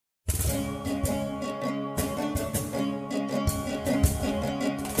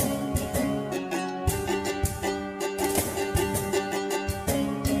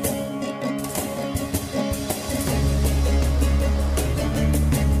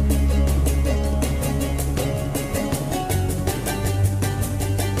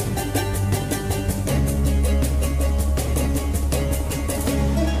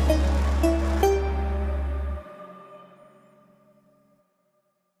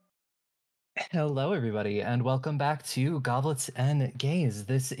Hello, everybody, and welcome back to Goblets and Gaze.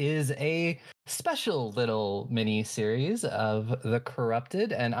 This is a special little mini series of The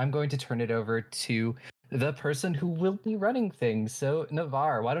Corrupted, and I'm going to turn it over to the person who will be running things. So,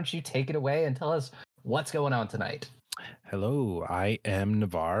 Navar, why don't you take it away and tell us what's going on tonight? Hello, I am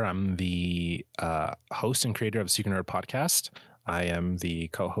Navar. I'm the host and creator of Secret Nerd Podcast. I am the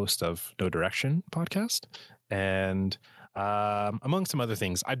co-host of No Direction Podcast, and among some other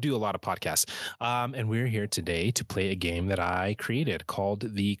things, I do a lot of podcasts. And we're here today to play a game that I created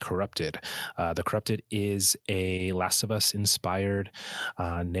called The Corrupted. The Corrupted is a Last of Us inspired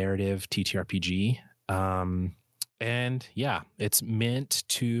narrative TTRPG. And yeah, it's meant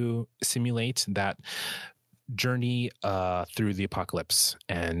to simulate that journey through the apocalypse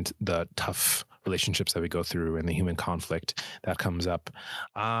and the tough relationships that we go through and the human conflict that comes up.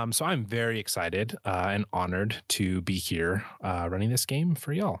 So I'm very excited and honored to be here running this game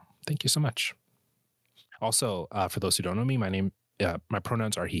for y'all. Thank you so much. Also, for those who don't know me, my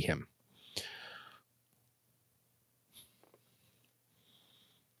pronouns are he, him.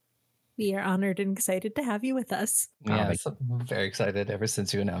 We are honored and excited to have you with us. Yes, I'm very excited ever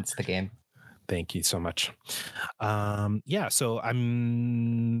since you announced the game. Thank you so much. So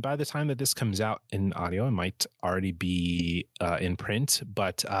by the time that this comes out in audio, it might already be in print,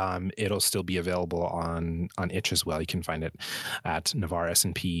 but it'll still be available on itch as well. You can find it at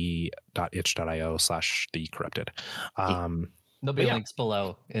navarsnp.itch.io/The Corrupted. There'll be links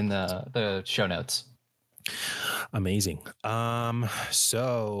below in the show notes. Amazing.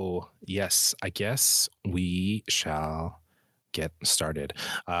 So yes, I guess we shall get started.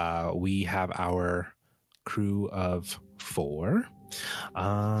 We have our crew of 4.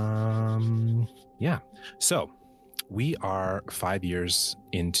 So we are 5 years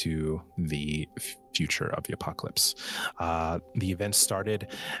into the future of the apocalypse. The event started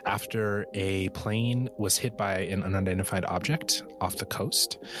after a plane was hit by an unidentified object off the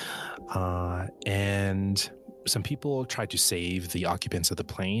coast. And some people tried to save the occupants of the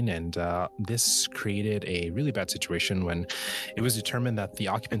plane, and this created a really bad situation when it was determined that the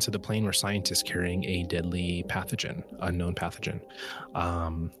occupants of the plane were scientists carrying a deadly pathogen, unknown pathogen.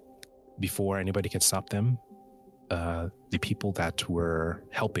 Before anybody could stop them, the people that were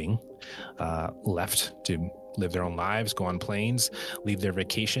helping left to live their own lives, go on planes, leave their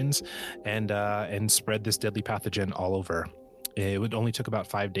vacations, and spread this deadly pathogen all over. It only took about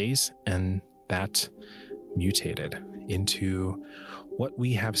 5 days, and that mutated into what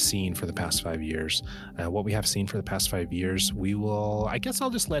we have seen for the past 5 years. What we have seen for the past 5 years, I guess I'll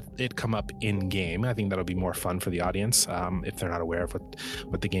just let it come up in game. I think that'll be more fun for the audience if they're not aware of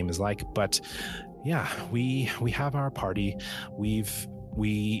what the game is like. But yeah, we have our party. We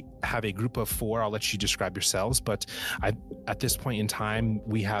have a group of 4. I'll let you describe yourselves, but at this point in time,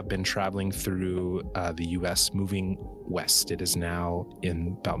 we have been traveling through the U.S., moving west. It is now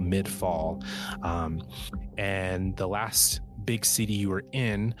in about mid-fall, and the last big city you were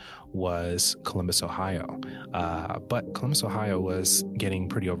in was Columbus, Ohio. But Columbus, Ohio was getting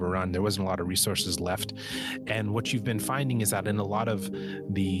pretty overrun. There wasn't a lot of resources left. And what you've been finding is that in a lot of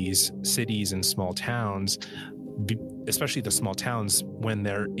these cities and small towns, especially the small towns, when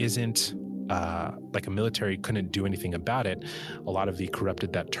there isn't like a military couldn't do anything about it, a lot of the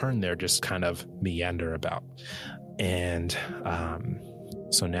corrupted that turn there just kind of meander about. And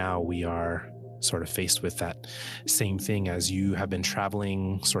so now we are sort of faced with that same thing as you have been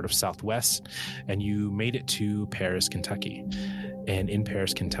traveling sort of southwest, and you made it to Paris, Kentucky. And in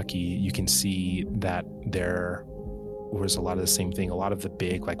Paris, Kentucky, you can see that there was a lot of the same thing. A lot of the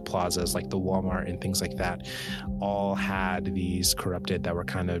big like plazas, like the Walmart and things like that, all had these corrupted that were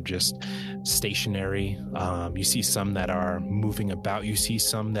kind of just stationary. You see some that are moving about. You see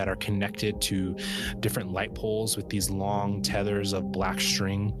some that are connected to different light poles with these long tethers of black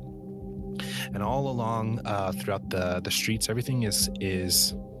string. And all along throughout the streets, everything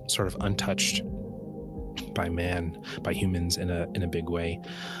is sort of untouched by humans in a big way.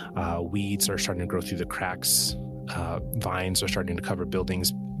 Weeds are starting to grow through the cracks. Vines are starting to cover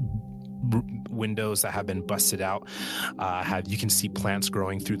buildings. Windows that have been busted out. You can see plants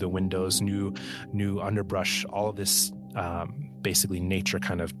growing through the windows, new underbrush, all of this basically nature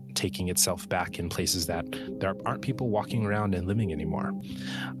kind of taking itself back in places that there aren't people walking around and living anymore.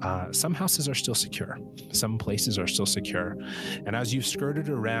 Some houses are still secure. Some places are still secure. And as you've skirted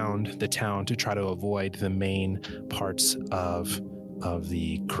around the town to try to avoid the main parts of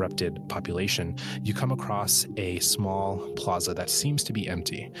the corrupted population, you come across a small plaza that seems to be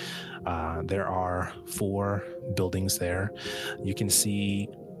empty. There are 4 buildings there. You can see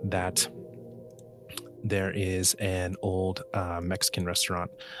that there is an old Mexican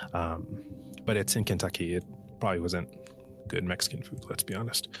restaurant but it's in Kentucky. It probably wasn't good Mexican food, let's be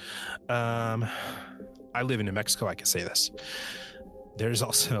honest. I live in New Mexico. I can say this. There's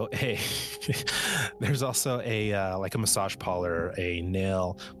also a like a massage parlor, a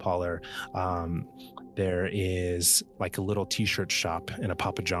nail parlor. There is like a little t-shirt shop and a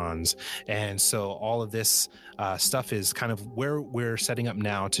Papa John's. And so all of this stuff is kind of where we're setting up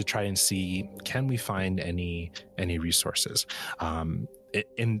now to try and see, can we find any resources?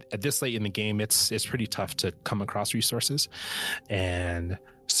 At this late in the game, it's pretty tough to come across resources. And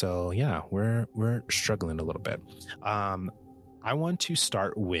so, yeah, we're struggling a little bit. I want to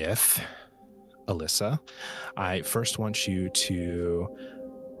start with Alyssa. I first want you to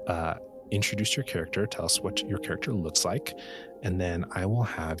introduce your character, tell us what your character looks like, and then I will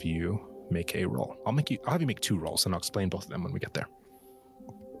have you make a roll. I'll have you make 2 rolls, and I'll explain both of them when we get there.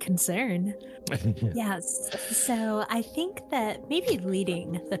 Concern. Yes. So I think that maybe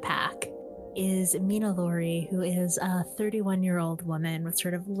leading the pack is Mina Lori, who is a 31-year-old woman with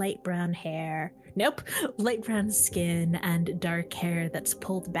sort of light brown hair. Nope. Light brown skin and dark hair that's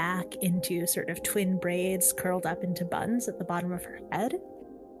pulled back into sort of twin braids curled up into buns at the bottom of her head.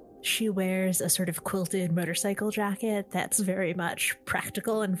 She wears a sort of quilted motorcycle jacket that's very much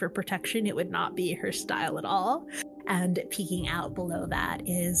practical, and for protection, it would not be her style at all. And peeking out below that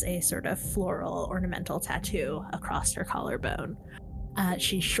is a sort of floral ornamental tattoo across her collarbone.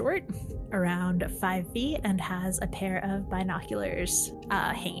 She's short, around 5 feet, and has a pair of binoculars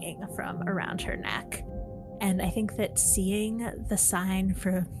hanging from around her neck. And I think that seeing the sign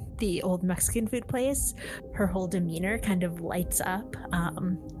for the old Mexican food place, her whole demeanor kind of lights up.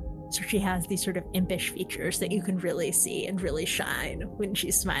 So she has these sort of impish features that you can really see and really shine when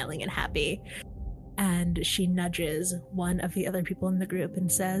she's smiling and happy. And she nudges one of the other people in the group and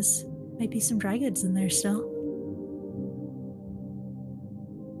says, might be some dry goods in there still.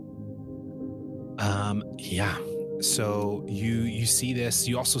 Yeah. So you see this.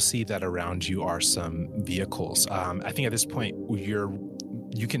 You also see that around you are some vehicles. I think at this point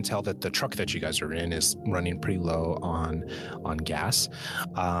you can tell that the truck that you guys are in is running pretty low on gas.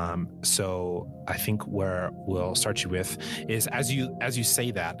 So I think where we'll start you with is as you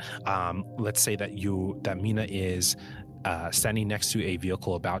say that, let's say that Mina is standing next to a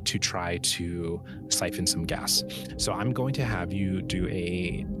vehicle about to try to siphon some gas. So I'm going to have you do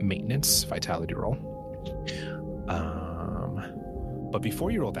a maintenance vitality roll. But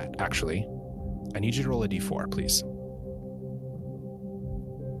before you roll that, actually, I need you to roll a d4, please.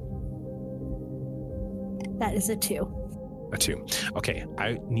 That is a 2. A 2. Okay,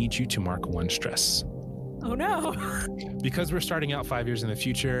 I need you to mark 1 stress. Oh no. Because we're starting out 5 years in the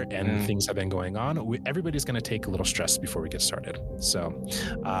future and things have been going on, everybody's going to take a little stress before we get started. So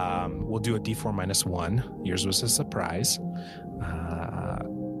we'll do a d4 minus 1. Yours was a surprise.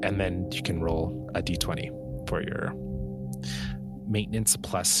 And then you can roll a d20 for your maintenance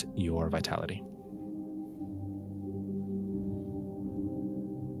plus your vitality.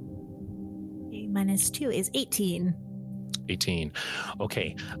 Minus 2 is 18. 18.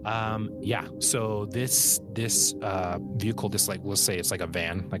 Okay. Yeah. So this vehicle, this, like, let's say it's like a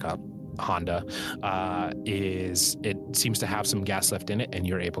van, like a Honda, it seems to have some gas left in it, and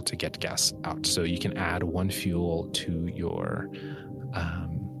you're able to get gas out. So you can add 1 fuel to your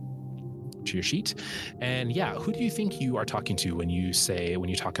sheet. And yeah, who do you think you are talking to when you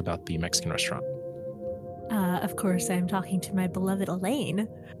talk about the Mexican restaurant? Of course, I'm talking to my beloved Elaine.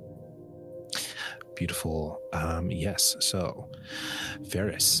 Beautiful. Yes. So,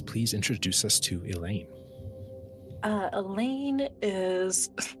 Ferris, please introduce us to Elaine. Elaine is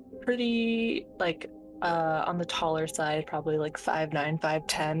pretty, on the taller side, probably like 5'9",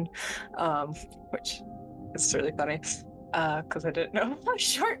 5'10", which is really funny, because I didn't know how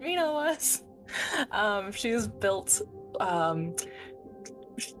short Mina was. She's built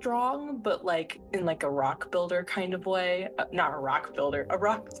strong, but in a rock builder kind of way. Not a rock builder, a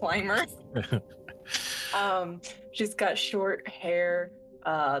rock climber. She's got short hair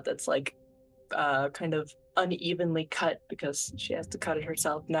that's kind of unevenly cut because she has to cut it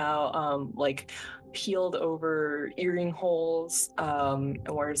herself now, peeled over earring holes, and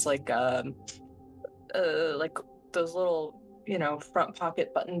wears those little front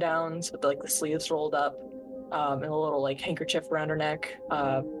pocket button downs with the sleeves rolled up, and a little handkerchief around her neck,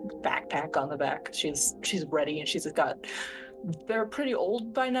 backpack on the back. She's ready, and they're pretty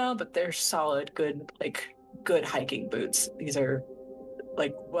old by now, but they're solid, good hiking boots. These are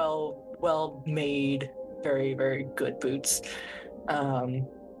well made, very, very good boots.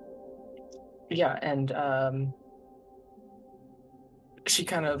 She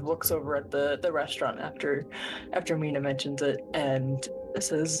kind of looks over at the restaurant after Mina mentions it and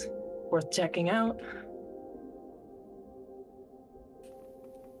says, worth checking out.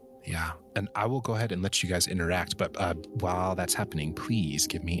 Yeah, and I will go ahead and let you guys interact, but while that's happening, please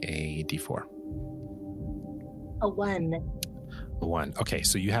give me a d4. A 1. A 1. Okay,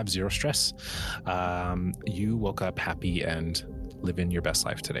 so you have 0 stress. You woke up happy and living your best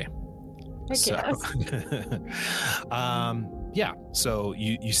life today. I guess. Yeah. So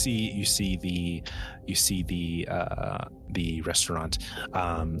you see the restaurant,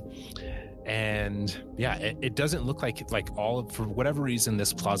 and yeah, it doesn't look like for whatever reason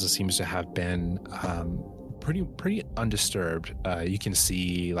this plaza seems to have been pretty undisturbed. You can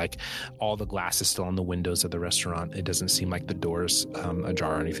see like all the glass is still on the windows of the restaurant. It doesn't seem like the doors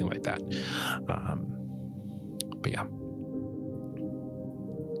ajar or anything like that. But yeah.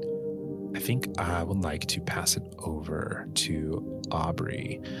 I think I would like to pass it over to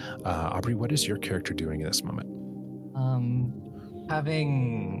Aubrey. Aubrey, what is your character doing in this moment?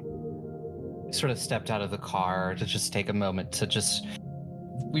 Having sort of stepped out of the car to just take a moment to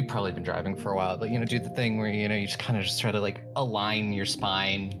we've probably been driving for a while, but, do the thing where, you just kind of just try to like align your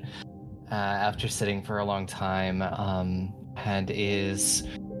spine after sitting for a long time, and is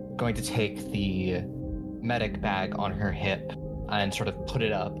going to take the medic bag on her hip and sort of put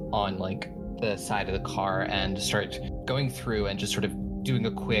it up on like the side of the car and start going through and just sort of doing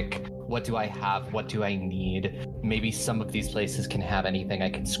a quick, what do I have? What do I need? Maybe some of these places can have anything I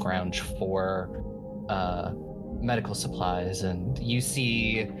can scrounge for medical supplies. And you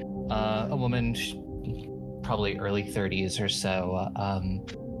see a woman, probably early 30s or so,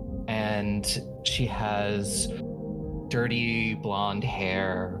 and she has dirty blonde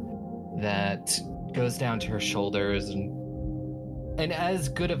hair that goes down to her shoulders, and as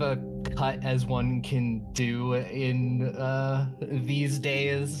good of a cut as one can do in these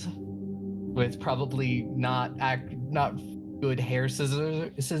days, with probably not good hair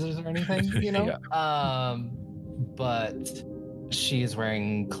scissors or anything, Yeah. But she is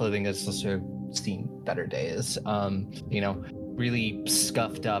wearing clothing that's also seen better days. Really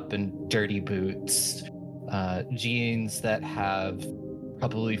scuffed up and dirty boots, jeans that have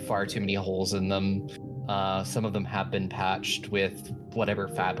probably far too many holes in them. Some of them have been patched with whatever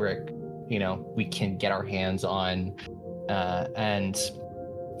fabric, we can get our hands on. And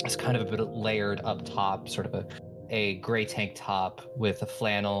it's kind of a bit layered up top, sort of a gray tank top with a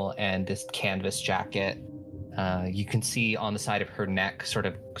flannel and this canvas jacket. You can see on the side of her neck, sort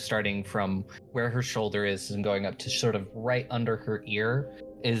of starting from where her shoulder is and going up to sort of right under her ear,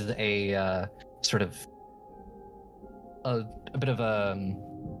 is a sort of a bit of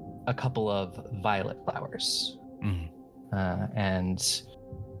a couple of violet flowers. And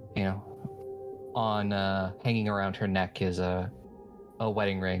on hanging around her neck is a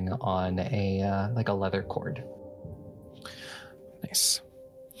wedding ring on a like a leather cord. Nice.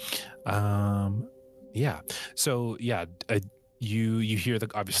 Yeah. So yeah, you hear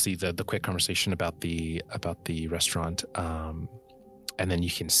obviously the quick conversation about the restaurant, and then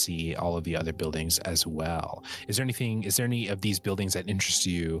you can see all of the other buildings as well. Is there any of these buildings that interest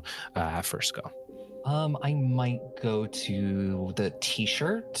you at first go? I might go to the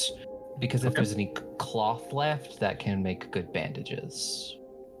t-shirt, because if there's any cloth left, that can make good bandages.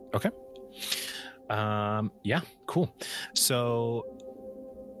 Okay. Yeah, cool. So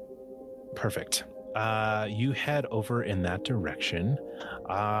perfect. You head over in that direction.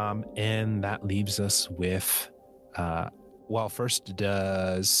 And that leaves us with, first,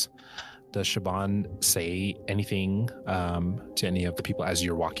 does Siobhan say anything to any of the people as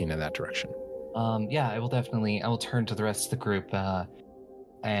you're walking in that direction? Yeah, I will turn to the rest of the group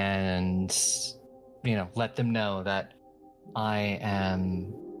and let them know that I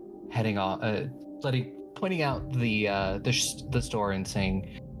am heading off, pointing out the store and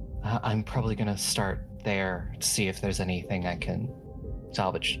saying I'm probably gonna start there to see if there's anything I can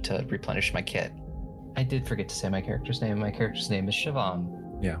salvage to replenish my kit. I did forget to say my character's name. My character's name is Siobhan.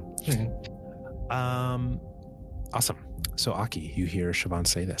 Yeah. Awesome. So Aki, you hear Siobhan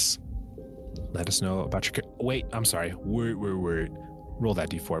say this. Let us know about your... Wait, I'm sorry. Word. Roll that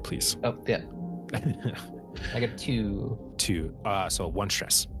d4, please. Oh, yeah. I got 2. 2. So 1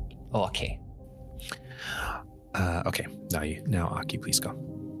 stress. Oh, okay. Okay. Now Aki, please go.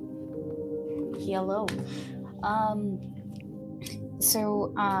 Hello.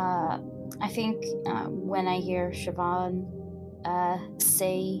 So I think when I hear Siobhan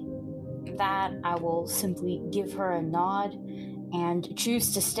say that, I will simply give her a nod and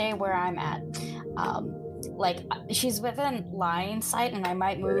choose to stay where I'm at. She's within line sight, and I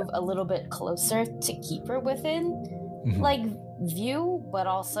might move a little bit closer to keep her within view, but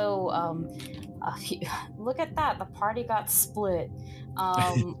also Look at that, the party got split.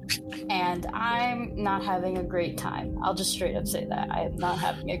 And I'm not having a great time. I'll just straight up say that. I am not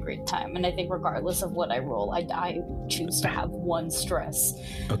having a great time. And I think regardless of what I roll, I choose to have one stress.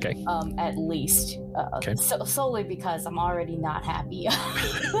 Okay. At least. Okay. So solely because I'm already not happy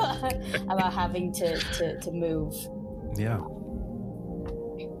about having to move. Yeah.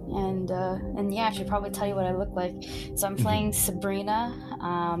 And yeah, I should probably tell you what I look like. So I'm playing Sabrina.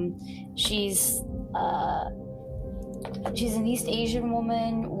 She's an East Asian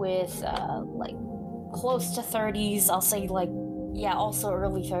woman with like close to 30s. I'll say also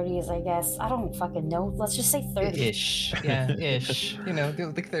early 30s, I guess. I don't fucking know. Let's just say 30. Ish. Yeah, ish. You know,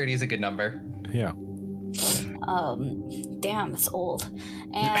 the 30 is a good number. Yeah. Damn, it's old.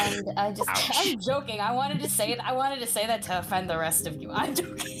 And I'm joking. I wanted to say that to offend the rest of you. I'm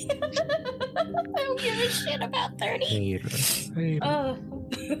joking. I don't give a shit about 30.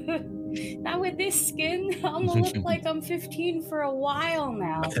 Not with this skin. I'm gonna look like I'm 15 for a while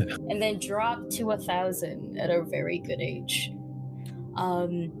now, and then drop to 1,000 at a very good age.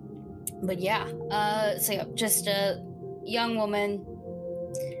 But yeah. So yeah, just a young woman.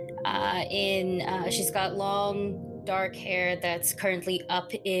 She's got long dark hair that's currently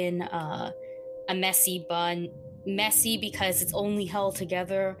up in a messy bun. Messy because it's only held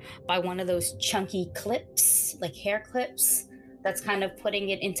together by one of those chunky clips, like hair clips, that's kind of putting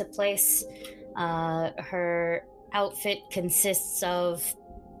it into place. Her outfit consists of,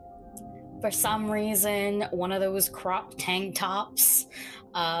 for some reason, one of those crop tank tops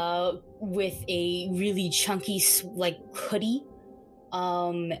with a really chunky like hoodie,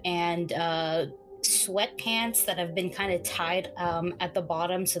 and sweatpants that have been kind of tied at the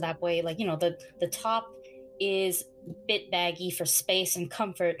bottom, so that way, like, you know, the top is a bit baggy for space and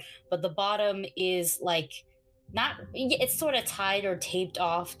comfort, but the bottom is like it's sort of tied or taped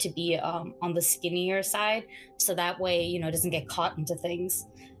off to be on the skinnier side, so that way, you know, it doesn't get caught into things.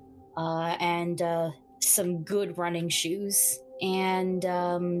 And some good running shoes, and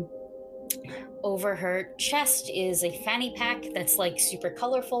over her chest is a fanny pack that's like super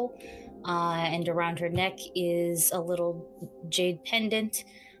colorful, and around her neck is a little jade pendant.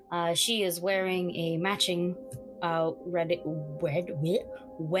 She is wearing a matching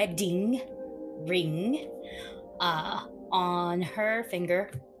wedding ring on her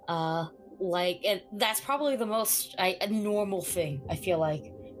finger. And that's probably the most a normal thing, I feel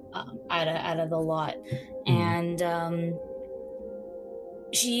like, out of the lot. And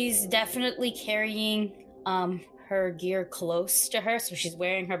she's definitely carrying her gear close to her, so she's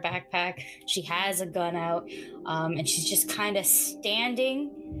wearing her backpack. She has a gun out, and she's just kind of standing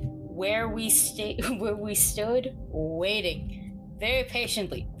where we stood, waiting very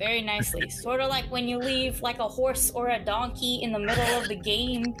patiently, very nicely, sort of like when you leave like a horse or a donkey in the middle of the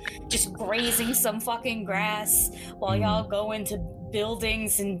game, just grazing some fucking grass while y'all go into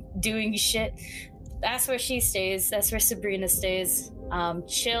buildings and doing shit. That's where she stays. That's where Sabrina stays.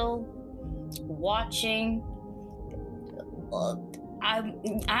 Chill, watching.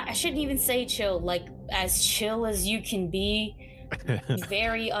 I shouldn't even say chill, like as chill as you can be.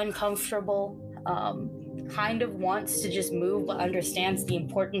 Very uncomfortable, kind of wants to just move, but understands the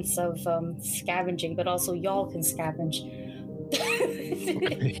importance of scavenging, but also y'all can scavenge.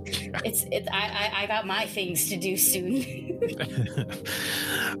 I got my things to do soon.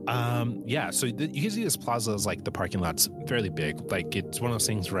 So you can see this plaza is like, the parking lot's fairly big. Like, it's one of those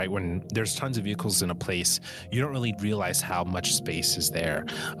things, right, when there's tons of vehicles in a place, you don't really realize how much space is there,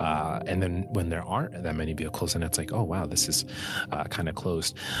 and then when there aren't that many vehicles, and it's like, oh wow, this is kind of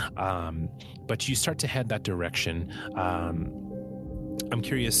closed. But you start to head that direction. I'm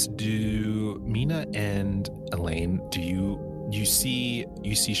curious, do Mina and Elaine, do you see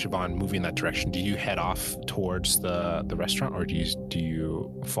Siobhan moving in that direction? Do you head off towards the restaurant, or do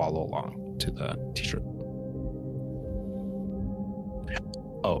you follow along to the t-shirt?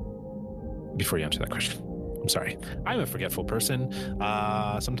 Oh, before you answer that question, I'm sorry. I'm a forgetful person.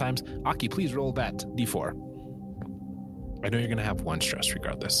 Sometimes. Aki, please roll that D4. I know you're going to have one stress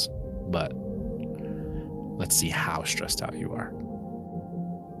regardless, but let's see how stressed out you are.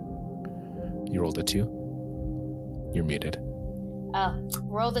 You rolled a 2. You're muted.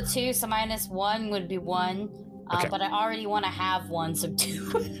 Roll the 2, so -1 would be 1. Okay. But I already want to have 1, so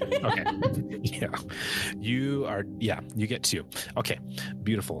 2. Okay. Yeah. You get 2. Okay.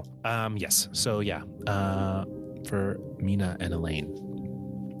 Beautiful. Yes. So yeah. For Mina and Elaine.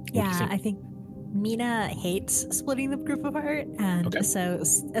 Yeah, I think Mina hates splitting the group apart, and so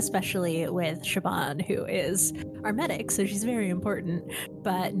especially with Siobhan, who is our medic, so she's very important,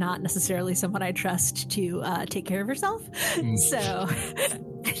 but not necessarily someone I trust to take care of herself. So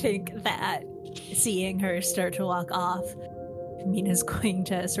I think that seeing her start to walk off, Mina's going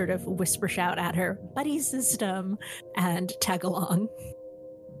to sort of whisper shout at her buddy system and tag along.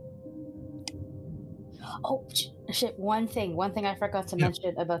 Oh shit! One thing I forgot to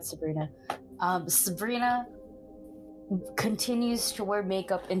mention about Sabrina. Sabrina continues to wear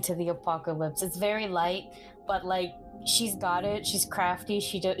makeup into the apocalypse. It's very light, but like she's got it. She's crafty.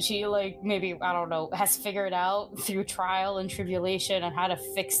 She like maybe, I don't know, has figured out through trial and tribulation on how to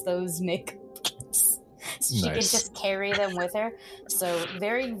fix those makeup kits. So she can just carry them with her. So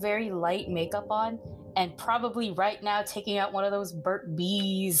very, very light makeup on, and probably right now taking out one of those Burt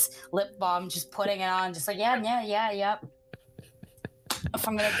Bees lip balm, just putting it on, just like yeah. If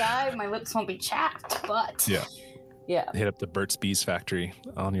I'm gonna die, my lips won't be chapped, but yeah. Hit up the Burt's Bees factory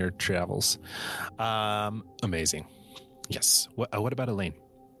on your travels. Amazing. Yes. What about Elaine?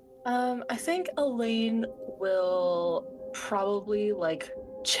 I think Elaine will probably like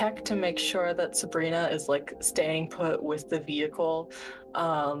check to make sure that Sabrina is like staying put with the vehicle,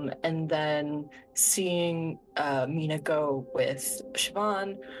 and then seeing Mina go with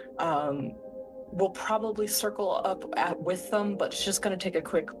Siobhan, we'll probably circle up with them, but she's just going to take a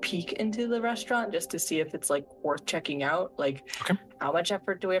quick peek into the restaurant just to see if it's like worth checking out. Like, how much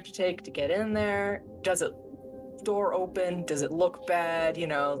effort do we have to take to get in there? Does it door open? Does it look bad? You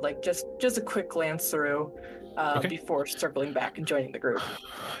know, like just a quick glance through before circling back and joining the group.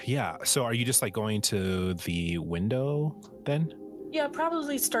 Yeah. So are you just like going to the window then? Yeah,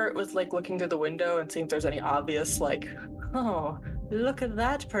 probably start with like looking through the window and seeing if there's any obvious like, oh, look at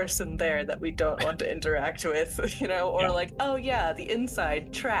that person there that we don't want to interact with, you know, or like, oh yeah, the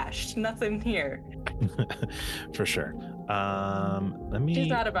inside trashed, nothing here. For sure. She's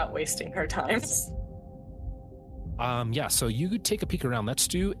not about wasting her time. Yeah, so you could take a peek around. Let's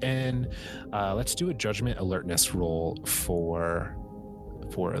do a judgment alertness roll for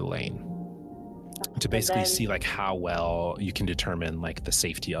Elaine to basically see like how well you can determine like the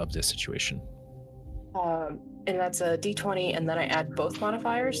safety of this situation. And that's a D20, and then I add both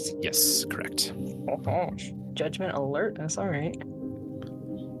modifiers? Yes, correct. Oh, judgment alertness, all right.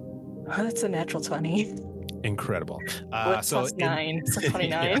 That's a natural 20. Incredible. So plus 9, so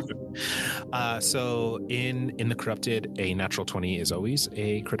 29. So in the Corrupted, a natural 20 is always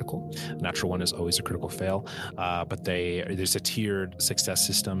a critical. Natural 1 is always a critical fail. But there's a tiered success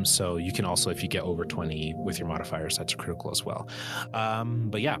system, so you can also, if you get over 20 with your modifiers, that's a critical as well.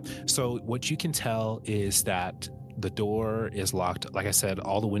 But yeah, so what you can tell is that the door is locked. Like I said,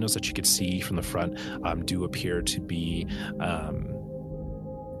 all the windows that you could see from the front do appear to be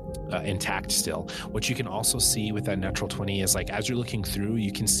intact still. What you can also see with that natural 20 is like as you're looking through,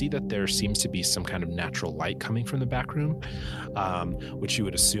 you can see that there seems to be some kind of natural light coming from the back room, which you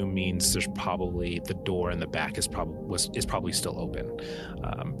would assume means there's probably the door in the back is probably still open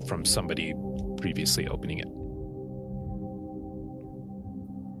from somebody previously opening it.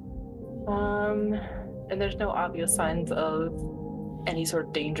 And there's no obvious signs of any sort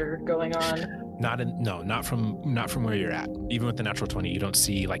of danger going on. Not from where you're at. Even with the natural 20, you don't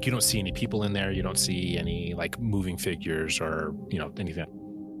see any people in there. You don't see any like moving figures or anything.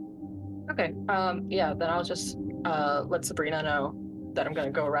 Okay. Yeah. Then I'll just let Sabrina know that I'm going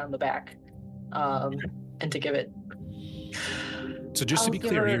to go around the back, and to give it. So just to be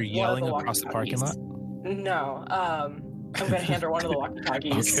clear, you're yelling across the parking lot? No. I'm going to hand her one of the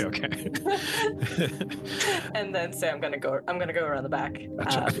walkie-talkies. Okay. And then say I'm going to go around the back.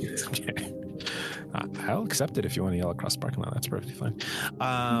 Okay. I'll accept it if you want to yell across the parking lot. That's perfectly fine.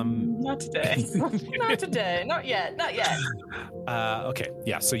 Not today. Not today. Not yet. Okay.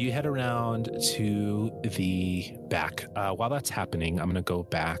 Yeah. So you head around to the back. While that's happening, I'm going to go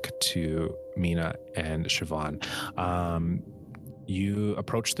back to Mina and Siobhan. You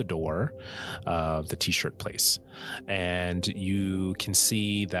approach the door of the t-shirt place, and you can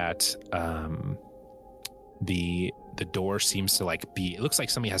see that the door seems to it looks like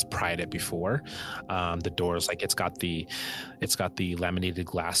somebody has pried it before. The door is like it's got the laminated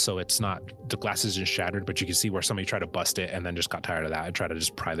glass, so it's not, the glass isn't shattered, but you can see where somebody tried to bust it and then just got tired of that and tried to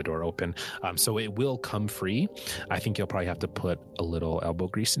just pry the door open. So it will come free. I think you'll probably have to put a little elbow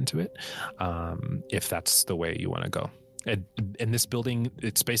grease into it, if that's the way you want to go. In this building,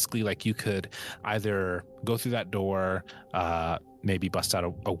 it's basically like you could either go through that door, maybe bust out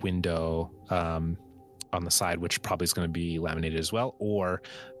a window on the side, which probably is going to be laminated as well, or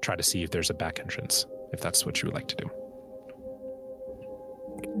try to see if there's a back entrance, if that's what you would like to do.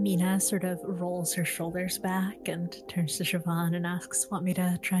 Mina sort of rolls her shoulders back and turns to Siobhan and asks, want me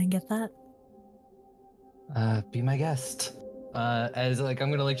to try and get that? Be my guest. as like I'm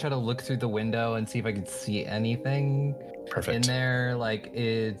gonna like try to look through the window and see if I can see anything Perfect. in there. Like,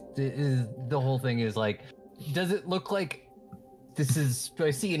 is the whole thing is like, does it look like this is? Do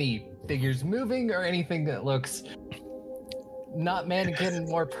I see any figures moving or anything that looks not mannequin,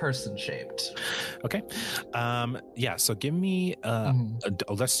 more person shaped? Okay. Yeah. So give me.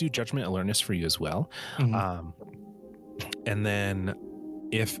 Let's do judgment awareness for you as well. And then,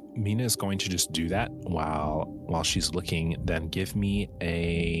 if Mina is going to just do that while she's looking, then give me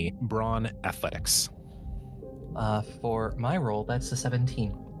a brawn athletics. For my roll, that's a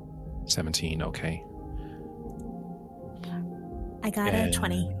 17. 17. Okay. I got a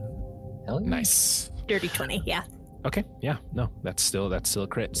 20. Hell yeah. Nice. Dirty 20, yeah. Okay, yeah, no, that's still a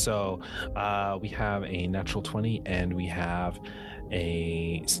crit. So we have a natural 20 and we have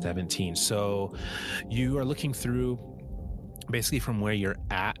a 17. So you are looking through, basically from where you're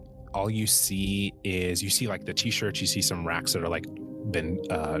at, all you see like the t-shirts, you see some racks that are like been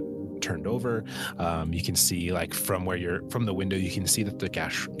turned over. You can see like from the window, you can see that the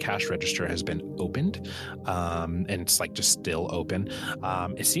cash register has been opened, and it's like just still open.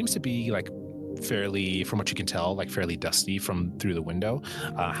 It seems to be like fairly, from what you can tell, like fairly dusty from through the window.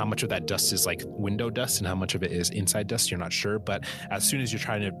 How much of that dust is like window dust and how much of it is inside dust, you're not sure. But as soon as you're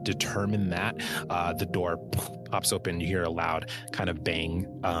trying to determine that, the door pops open, you hear a loud kind of bang,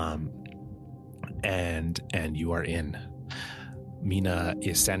 and you are in. Mina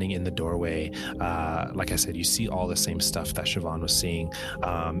is standing in the doorway. Like I said, you see all the same stuff that Siobhan was seeing,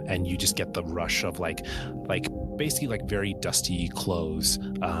 and you just get the rush of like basically like very dusty clothes,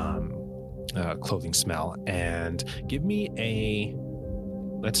 clothing smell. And give me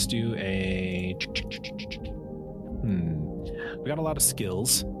let's do we got a lot of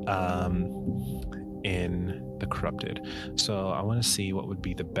skills in the corrupted, so I want to see what would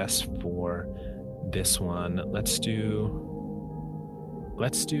be the best for this one. Let's do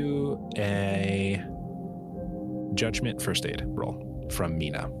a judgment first aid roll from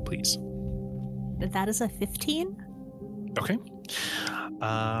Mina, please. That is a 15. Okay.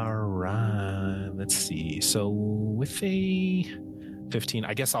 All right. Let's see. So with a 15,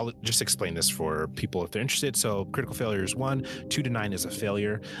 I guess I'll just explain this for people if they're interested. So critical failure is 1, 2 to 9 is a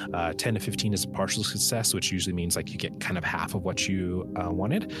failure, 10 to 15 is a partial success, which usually means like you get kind of half of what you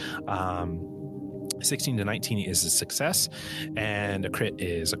wanted. 16 to 19 is a success, and a crit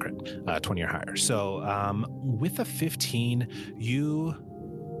is a crit, 20 or higher. So with a 15, you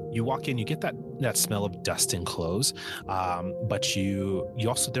walk in, you get that smell of dust and clothes, but you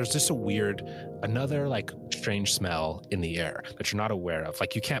also, there's just another like strange smell in the air that you're not aware of.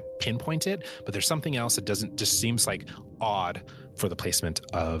 Like you can't pinpoint it, but there's something else that just seems like odd for the placement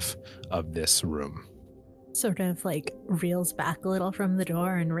of this room. Sort of like reels back a little from the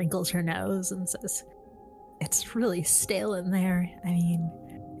door and wrinkles her nose and says, "It's really stale in there. I mean,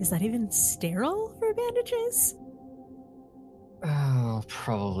 is that even sterile for bandages?" Oh,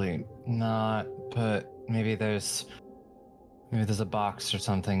 probably not, but maybe there's a box or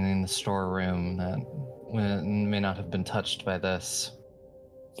something in the storeroom that may not have been touched by this.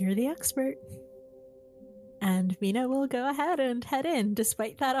 You're the expert. And Mina will go ahead and head in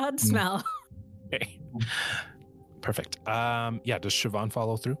despite that odd smell. Okay. Perfect. Yeah, does Siobhan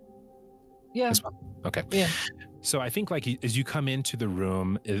follow through? Yeah. Okay. Yeah. So I think like as you come into the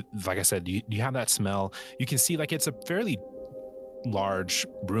room, like I said, you have that smell. You can see like it's a fairly large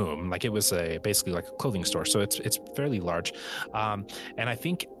room. Like it was basically like a clothing store. So it's fairly large. And I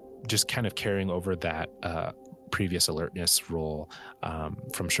think just kind of carrying over that previous alertness roll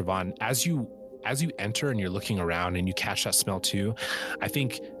from Siobhan, as you enter and you're looking around and you catch that smell too, I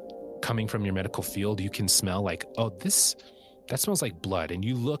think coming from your medical field, you can smell like, oh, that smells like blood. And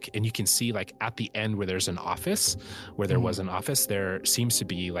you look and you can see like at the end where there's an office, where there was an office, there seems to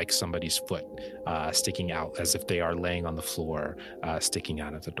be like somebody's foot sticking out as if they are laying on the floor, sticking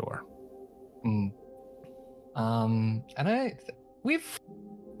out of the door. And we've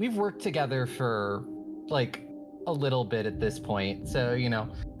worked together for like a little bit at this point. So,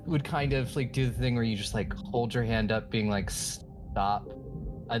 would kind of like do the thing where you just like hold your hand up being like, stop,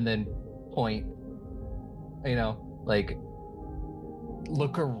 and then point, like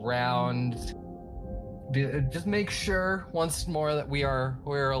look around, just make sure once more that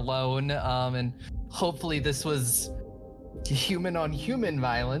we're alone, and hopefully this was human on human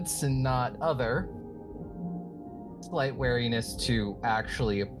violence and not other. Slight wariness to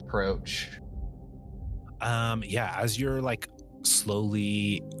actually approach. Yeah, as you're like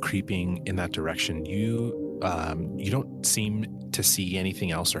slowly creeping in that direction, you don't seem to see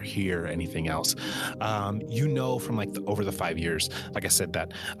anything else or hear anything else. From like over the 5 years, like I said,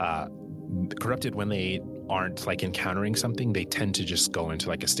 that Corrupted, when they aren't like encountering something, they tend to just go into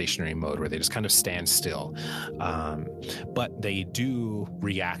like a stationary mode where they just kind of stand still. But they do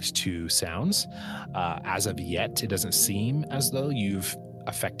react to sounds. As of yet, it doesn't seem as though you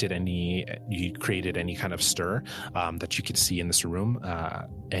created any kind of stir that you could see in this room.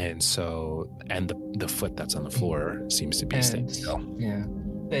 And the foot that's on the floor seems to be staying still. Yeah.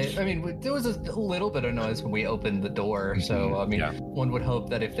 I mean, there was a little bit of noise when we opened the door, so I mean, one would hope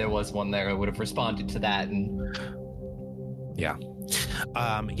that if there was one there, it would have responded to that. And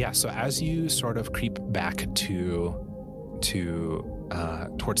so as you sort of creep back towards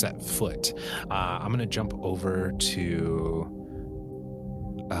that foot, I'm going to jump over to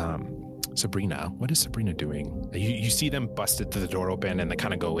Sabrina. What is Sabrina doing? You see them busted the door open, and they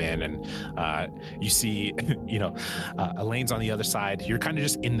kind of go in, and you see, Elaine's on the other side. You're kind of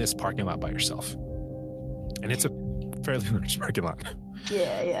just in this parking lot by yourself, and it's a fairly large parking lot.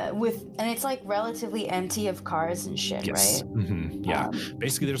 Yeah, and it's like relatively empty of cars and shit, yes. right? Mm-hmm. Yeah,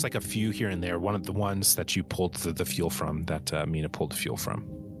 basically, there's like a few here and there. One of the ones that you pulled the fuel from, that Mina pulled the fuel from.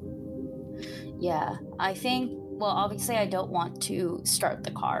 Yeah, I think. Well, obviously, I don't want to start the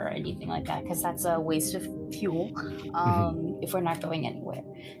car or anything like that because that's a waste of fuel if we're not going anywhere.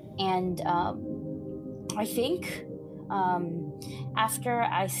 And I think after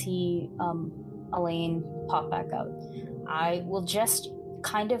I see Elaine pop back out, I will just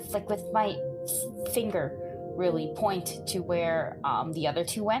kind of like with my finger really point to where the other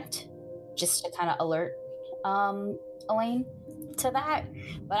two went, just to kind of alert Elaine to that.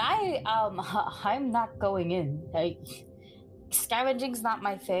 But I'm not going in. Like, scavenging's not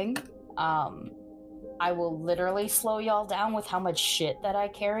my thing. I will literally slow y'all down with how much shit that I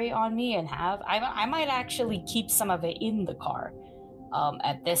carry on me and have. I might actually keep some of it in the car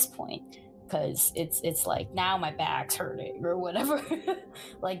at this point, because it's like now my back's hurting or whatever.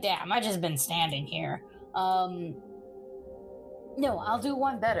 Like, damn, I just been standing here. No, I'll do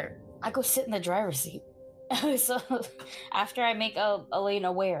one better. I go sit in the driver's seat. So after I make Elaine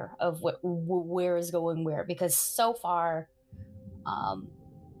aware of where is going where, because so far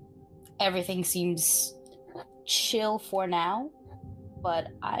everything seems chill for now, but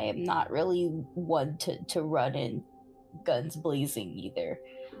I am not really one to run in guns blazing either.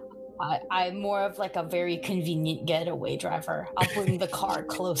 I'm more of like a very convenient getaway driver. I'll bring the car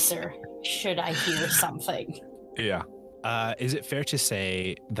closer should I hear something. Yeah. Is it fair to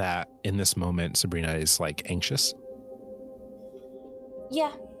say that in this moment, Sabrina is like anxious?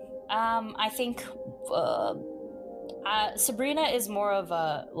 Yeah. I think Sabrina is more of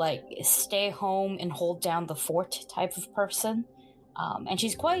a like stay home and hold down the fort type of person. And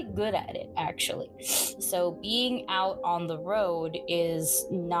she's quite good at it, actually. So being out on the road is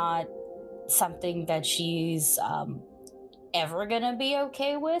not something that she's ever gonna be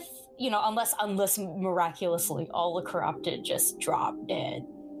okay with, unless miraculously all the corrupted just drop dead.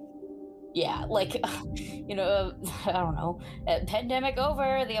 Yeah, like, I don't know, pandemic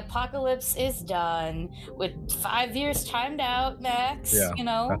over, the apocalypse is done, with 5 years timed out max, like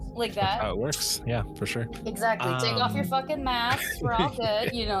that. That's how it works. Yeah, for sure. Exactly. Take off your fucking masks, we're all good,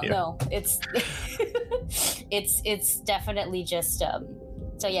 Yeah. No, it's, it's definitely just,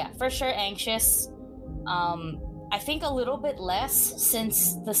 so yeah, for sure anxious. I think a little bit less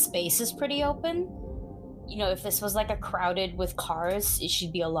since the space is pretty open. If this was like a crowded with cars,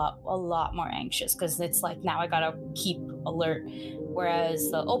 she'd be a lot more anxious because it's like now I gotta keep alert.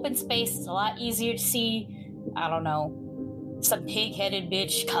 Whereas the open space is a lot easier to see. I don't know, some pig-headed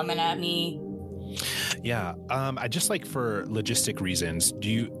bitch coming at me. Yeah. I just like for logistic reasons, do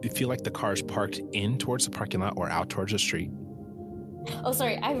you feel like the car's parked in towards the parking lot or out towards the street? Oh,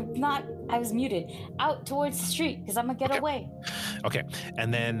 sorry. I was muted. Out towards the street because I'm gonna get away. Okay.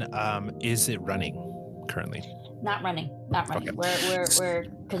 And then, is it running currently? Not running. Okay. We're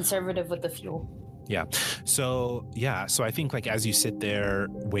conservative with the fuel. Yeah. So I think like as you sit there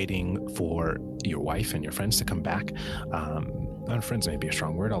waiting for your wife and your friends to come back, friends may be a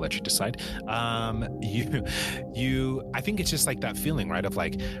strong word. I'll let you decide. I think it's just like that feeling, right? Of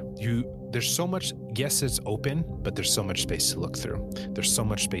like there's so much, yes, it's open, but there's so much space to look through. There's so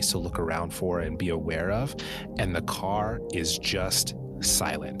much space to look around for and be aware of. And the car is just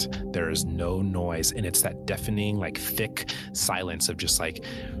silent. There is no noise. And it's that deafening, like thick silence of just like,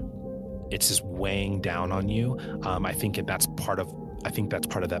 it's just weighing down on you. I think that's part of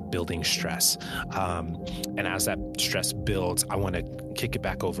that building stress. And as that stress builds, I want to kick it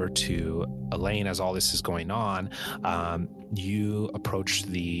back over to Elaine as all this is going on. You approach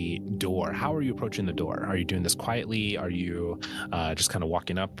the door. How are you approaching the door? Are you doing this quietly? Are you just kind of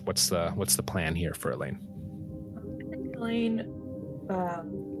walking up? What's the plan here for Elaine? I think Elaine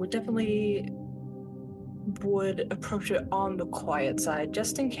would definitely would approach it on the quiet side,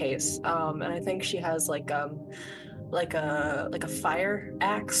 just in case. And I think she has like a fire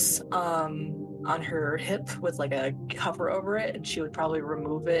axe on her hip with like a cover over it, and she would probably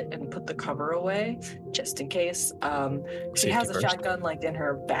remove it and put the cover away just in case. She has a shotgun like in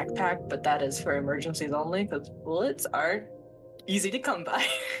her backpack, but that is for emergencies only because bullets aren't easy to come by.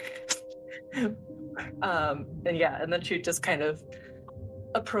 And then she would just kind of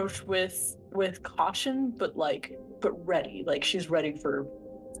approach with caution, but ready. Like she's ready for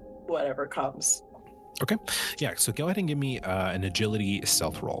whatever comes. Okay. Yeah. So go ahead and give me an agility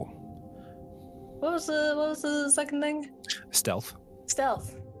stealth roll. What was the second thing? Stealth.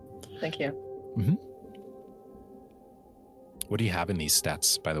 Thank you. Mm-hmm. What do you have in these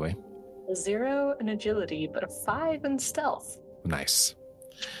stats, by the way? A 0 in agility, but a 5 in stealth. Nice.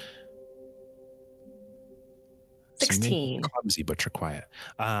 16. So clumsy, but you're quiet.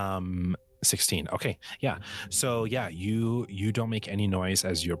 16. Okay. Yeah. So yeah, you don't make any noise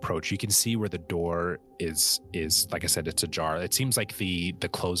as you approach. You can see where the door is like I said, it's ajar. It seems like the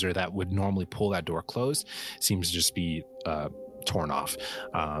closer that would normally pull that door closed seems to just be torn off.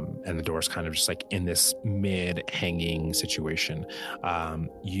 And the door is kind of just like in this mid-hanging situation.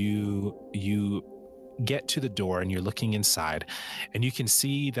 You get to the door and you're looking inside and you can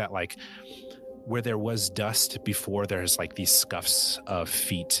see that like where there was dust before, there's like these scuffs of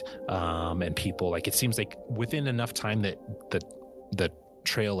feet and people. Like it seems like within enough time that the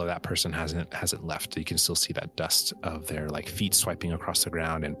trail of that person hasn't left. You can still see that dust of their like feet swiping across the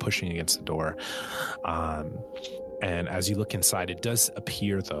ground and pushing against the door. And as you look inside, it does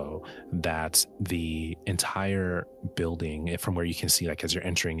appear though that the entire building, from where you can see, like as you're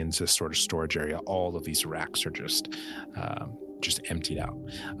entering into this sort of storage area, all of these racks are just emptied out.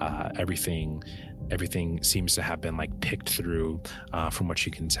 Everything seems to have been like picked through from what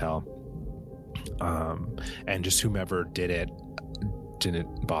you can tell. And just whomever did it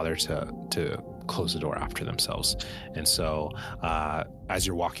didn't bother to close the door after themselves. And so as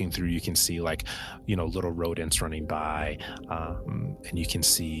you're walking through, you can see like, little rodents running by, and you can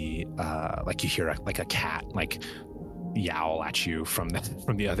see like you hear like a cat like yowl at you from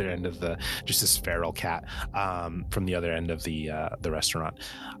the other end of just this feral cat from the other end of the restaurant.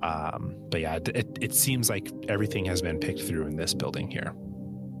 But yeah, it seems like everything has been picked through in this building here.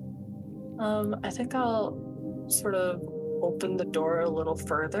 I think I'll sort of open the door a little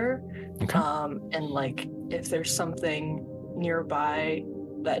further. Okay. And like if there's something nearby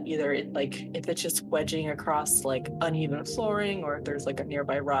that either if it's just wedging across like uneven flooring, or if there's like a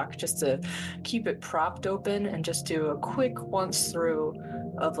nearby rock, just to keep it propped open and just do a quick once through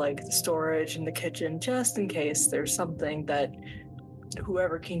of like the storage and the kitchen, just in case there's something that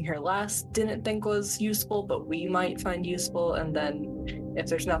whoever came here last didn't think was useful, but we might find useful. And then if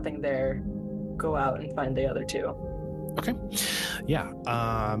there's nothing there, go out and find the other two. Okay. Yeah.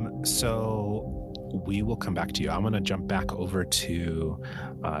 So we will come back to you. I'm going to jump back over to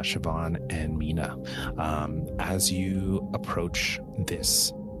Siobhan and Mina. As you approach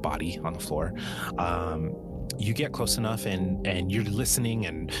this body on the floor, you get close enough and you're listening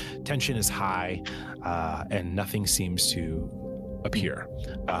and tension is high, and nothing seems to appear.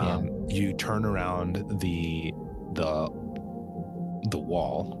 You turn around the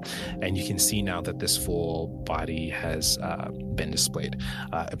wall, and you can see now that this full body has been displayed.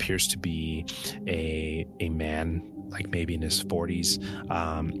 Appears to be a man, like maybe in his 40s.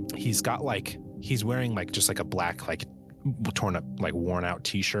 He's wearing like just like a black, like torn up, like worn out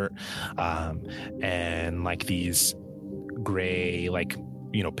t-shirt, and like these gray, like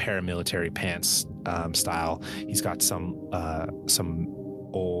paramilitary pants style. He's got some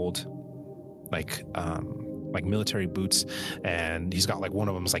old like military boots, and he's got like one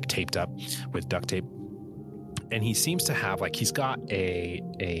of them is like taped up with duct tape, and he seems to have like he's got a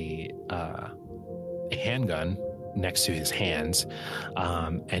handgun next to his hands,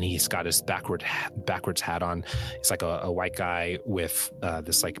 and he's got his backwards hat on. He's like a white guy with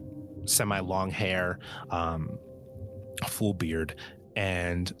this like semi-long hair, full beard.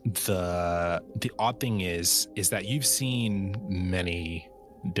 And the odd thing is that you've seen many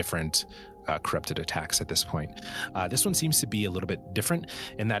different corrupted attacks at this point. This one seems to be a little bit different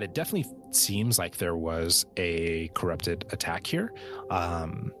in that it definitely seems like there was a corrupted attack here.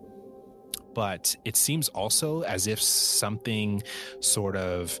 But it seems also as if something sort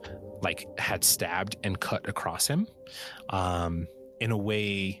of like had stabbed and cut across him, in a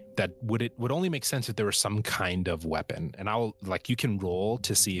way that would only make sense if there was some kind of weapon. And you can roll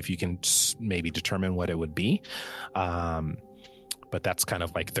to see if you can maybe determine what it would be. But that's kind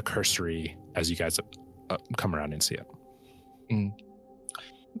of like the cursory as you guys come around and see it.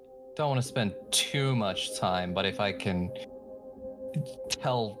 don't want to spend too much time, but if I can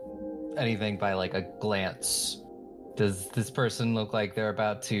tell anything by like a glance, does this person look like they're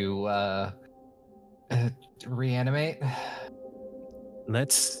about to reanimate?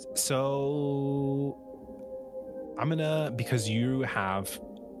 I'm gonna, because you have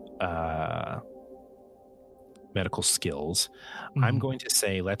medical skills, I'm going to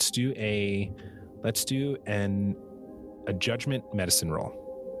say let's do a judgment medicine roll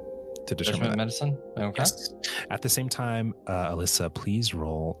to determine Judgment that. medicine? Okay. Yes. At the same time, Alyssa, please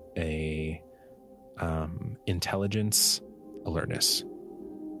roll a intelligence alertness.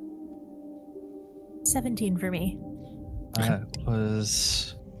 17 for me.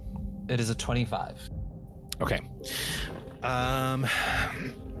 It is a 25. Okay.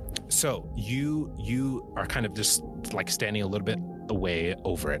 So you are kind of just like standing a little bit away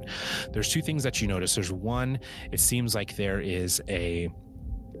over it. There's two things that you notice. There's one, it seems like there is a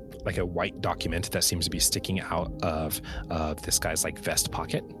white document that seems to be sticking out of this guy's like vest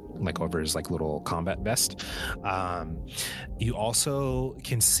pocket, like over his like little combat vest. You also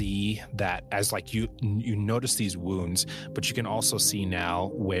can see that as like you notice these wounds, but you can also see now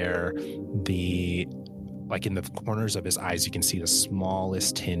where like in the corners of his eyes, you can see the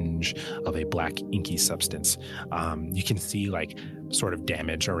smallest tinge of a black inky substance. You can see like sort of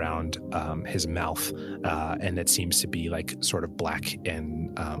damage around his mouth, and it seems to be like sort of black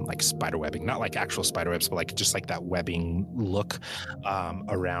and like spider webbing, not like actual spider webs, but like just like that webbing look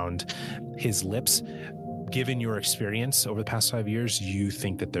around his lips. Given your experience over the past 5 years, you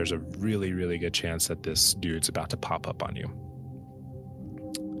think that there's a really, really good chance that this dude's about to pop up on you.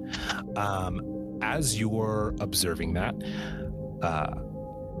 As you're observing that,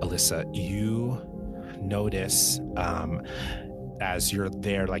 Alyssa, you notice as you're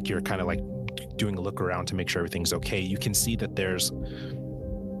there, like you're kind of like doing a look around to make sure everything's okay, you can see that there's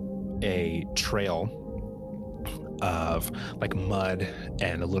a trail of like mud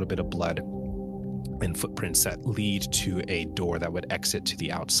and a little bit of blood and footprints that lead to a door that would exit to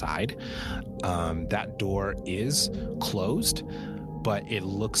the outside. That door is closed, but it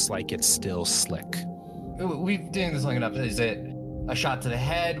looks like it's still slick. We've been doing this long enough. Is it a shot to the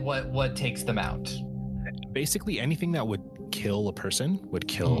head? What takes them out? Basically, anything that would kill a person would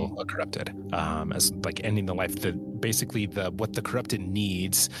kill a corrupted. As like ending the life. What the corrupted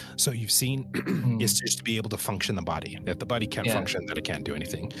needs. So you've seen is just to be able to function the body. If the body can't function, then it can't do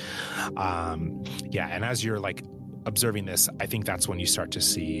anything. And as you're like observing this, I think that's when you start to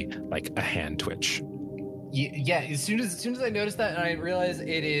see like a hand twitch. Yeah, as soon as I noticed that, and I realize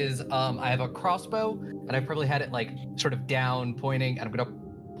it is, I have a crossbow, and I probably had it like sort of down pointing, and I'm gonna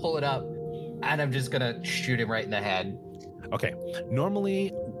pull it up, and I'm just gonna shoot him right in the head. Okay.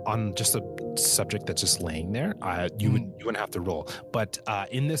 Normally, on just a subject that's just laying there, you wouldn't have to roll. But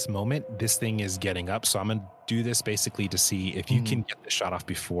in this moment, this thing is getting up, so I'm gonna do this basically to see if you can get the shot off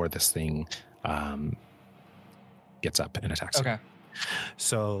before this thing gets up and attacks. Okay.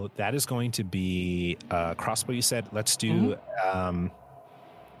 So that is going to be crossbow, you said. Let's do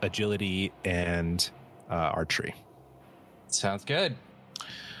agility and archery. Sounds good.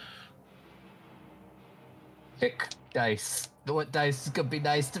 Pick dice. What dice is going to be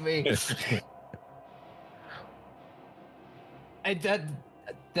nice to me?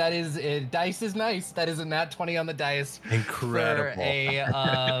 That is it. Dice is nice. That is a nat 20 on the dice. Incredible. For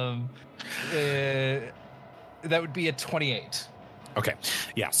a that would be a 28. Okay.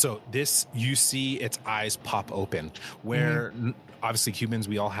 Yeah. So this, you see its eyes pop open where obviously humans,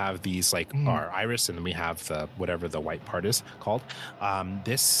 we all have these like our iris, and then we have the, whatever the white part is called.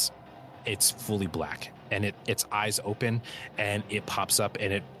 This, it's fully black, and its eyes open and it pops up,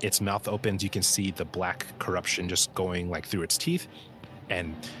 and its mouth opens. You can see the black corruption just going like through its teeth,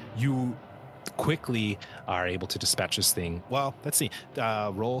 and you quickly are able to dispatch this thing. Well, let's see.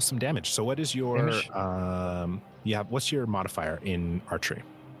 Roll some damage. So what is your what's your modifier in archery?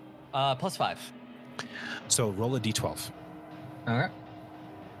 +5. So roll a d12. All right.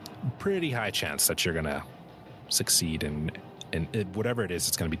 Pretty high chance that you're gonna succeed, and whatever it is,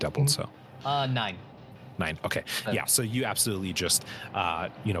 it's gonna be doubled. So 9. 9. Okay. Yeah. So you absolutely just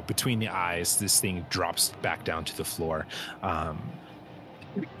between the eyes, this thing drops back down to the floor.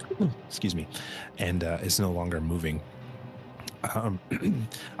 Excuse me, and is no longer moving.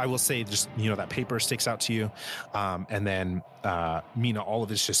 I will say, just that paper sticks out to you, and then Mina, all of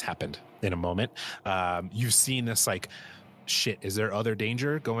this just happened in a moment. You've seen this like, shit, is there other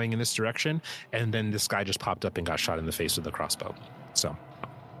danger going in this direction? And then this guy just popped up and got shot in the face with a crossbow. So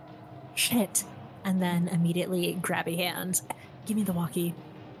shit, and then immediately grabby hands. Give me the walkie.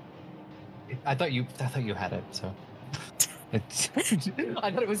 I thought you had it. So I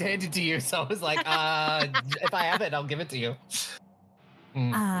thought it was handed to you, so I was like, if I have it, I'll give it to you.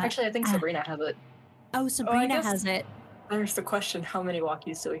 Actually, I think Sabrina has it. Oh, Sabrina guess- has it. There's the question: how many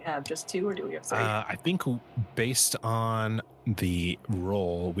walkies do we have? Just 2, or do we have 3? I think based on the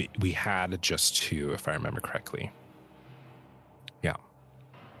roll, we had just 2, if I remember correctly. Yeah.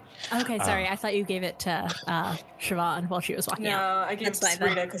 Okay, sorry. I thought you gave it to Siobhan while she was walking No, out. I gave That's fine,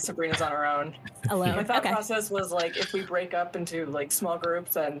 Sabrina because Sabrina's on her own. Alone. My thought Okay. process was like, if we break up into like small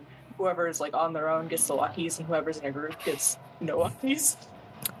groups, and whoever's like on their own gets the walkies, and whoever's in a group gets no walkies.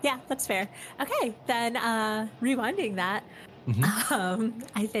 Yeah, that's fair. Okay, then rewinding that,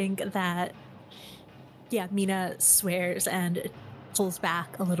 I think that, Mina swears and pulls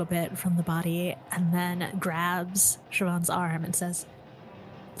back a little bit from the body and then grabs Siobhan's arm and says,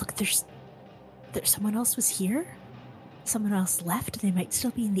 look, there's someone else was here? Someone else left? They might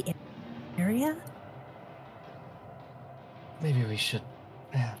still be in the area? Maybe we should.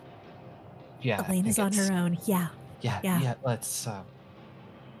 Yeah. Elaine is on her own. Yeah. Yeah. Let's.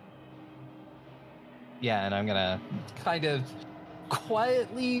 Yeah, and I'm gonna kind of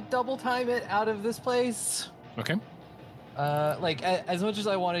quietly double time it out of this place. Okay. As much as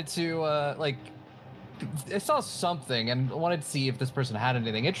I wanted to, I saw something and wanted to see if this person had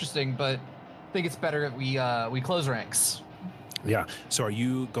anything interesting, but I think it's better that we close ranks. Yeah. So are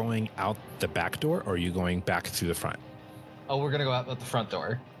you going out the back door or are you going back through the front? Oh, we're gonna go out the front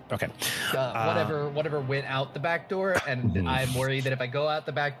door. Okay. Whatever went out the back door, and I'm worried that if I go out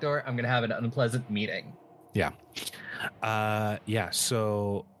the back door, I'm gonna have an unpleasant meeting. Yeah.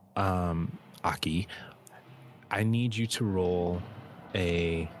 So, Aki, I need you to roll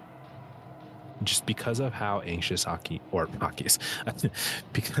just because of how anxious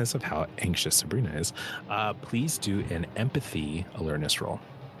because of how anxious Sabrina is, please do an empathy alertness roll.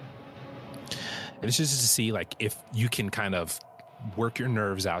 And this is just to see like if you can kind of work your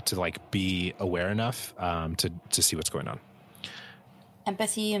nerves out to like be aware enough to see what's going on.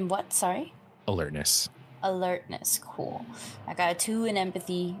 Empathy and what? Sorry? Alertness. Alertness. Cool. I got a 2 in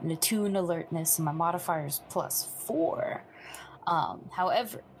empathy and a 2 in alertness, and my modifier is +4.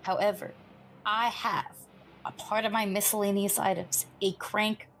 However, I have a part of my miscellaneous items, a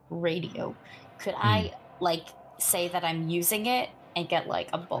crank radio. Could I like say that I'm using it and get like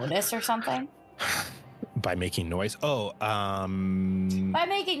a bonus or something? By making noise? By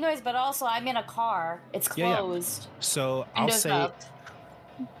making noise, but also I'm in a car. It's closed. So I'll Windows say up.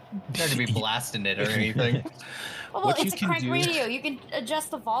 Not to be blasting it or anything. Well, what it's you a can crank do- radio. You can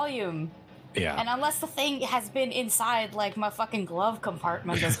adjust the volume. Yeah. And unless the thing has been inside like my fucking glove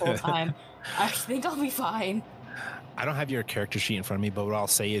compartment this whole time, I think I'll be fine. I don't have your character sheet in front of me, but what I'll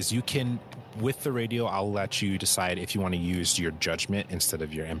say is you can, with the radio, I'll let you decide if you want to use your judgment instead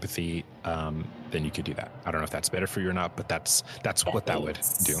of your empathy. Then you could do that. I don't know if that's better for you or not, but that's what that would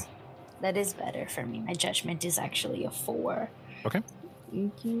do. That is better for me. My judgment is actually a 4. Okay. Do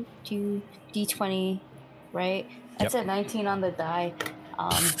D20, right? That's a 19 on the die.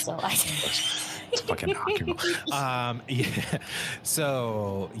 So I It's fucking hockey. Yeah.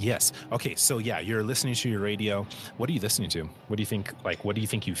 So yes. Okay. So yeah, you're listening to your radio. What are you listening to? What do you think? Like, what do you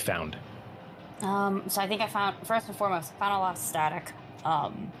think you found? So I think I found, first and foremost, a lot of static.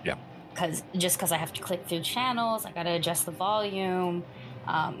 Yeah. Because I have to click through channels, I gotta adjust the volume.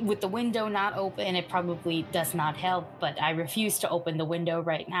 With the window not open, it probably does not help. But I refuse to open the window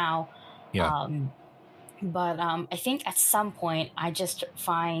right now. Yeah. But I think at some point I just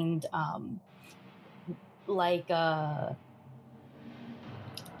find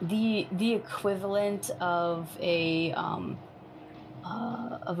the equivalent of a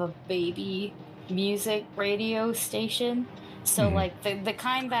baby music radio station. So like the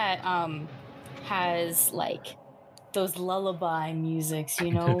kind that has like those lullaby musics,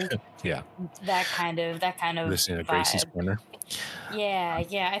 you know? Yeah. That kind of Listening to Gracie's vibe. Corner.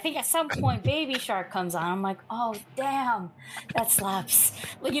 Yeah. I think at some point Baby Shark comes on. I'm like, oh damn, that slaps.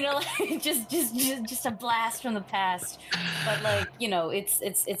 Like, you know, like just a blast from the past. But like, you know,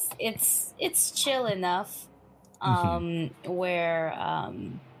 it's chill enough. Where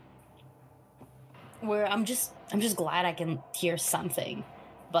I'm just glad I can hear something,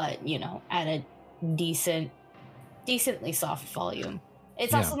 but you know, at a decently soft volume.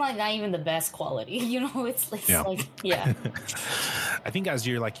 It's also like not even the best quality, you know. It's like I think as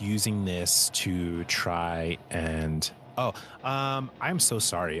you're like using this to try and I'm so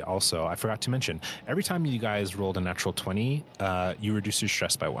sorry. Also, I forgot to mention, every time you guys rolled a natural 20, you reduce your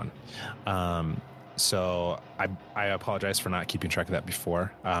stress by 1. So I apologize for not keeping track of that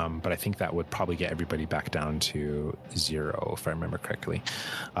before, but I think that would probably get everybody back down to 0 if I remember correctly.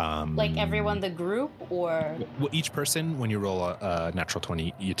 Like everyone, the group, or well, each person, when you roll a natural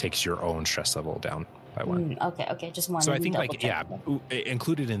 20, it takes your own stress level down by 1. Okay, just one. So I think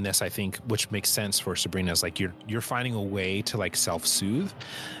included in this, I think, which makes sense for Sabrina, is like you're finding a way to like self-soothe,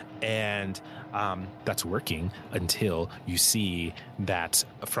 and that's working until you see that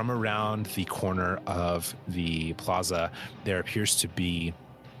from around the corner of the plaza, there appears to be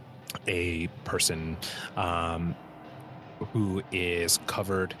a person who is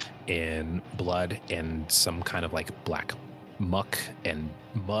covered in blood and some kind of like black muck and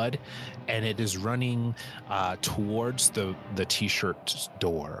mud, and it is running towards the t-shirt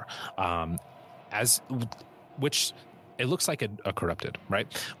door, which it looks like a corrupted, right?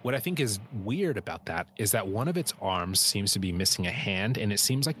 What I think is weird about that is that one of its arms seems to be missing a hand, and it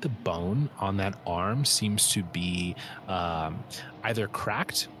seems like the bone on that arm seems to be either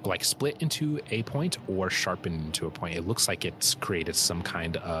cracked, like split into a point, or sharpened into a point. It looks like it's created some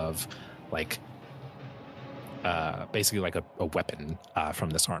kind of like basically like a weapon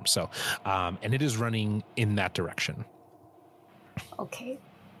from this arm. So, and it is running in that direction. Okay.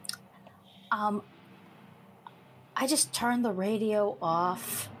 I just turn the radio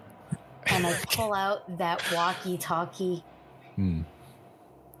off and I pull out that walkie-talkie. And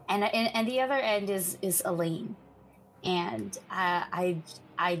the other end is Elaine. And I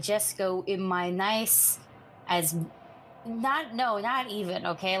just go in my nice not even,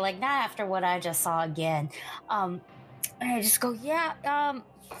 okay? Like, not after what I just saw again. And I just go,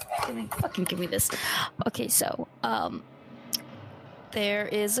 give me this. Okay, so, there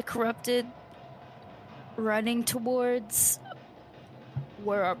is a corrupted running towards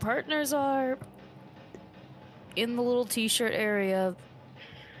where our partners are in the little t-shirt area.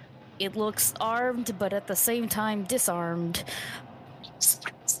 It looks armed, but at the same time disarmed.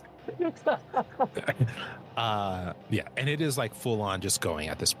 Yeah, and it is like full on just going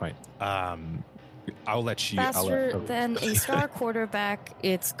at this point. I'll let you faster than a star quarterback.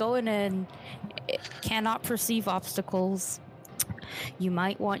 It's going in. It cannot perceive obstacles. You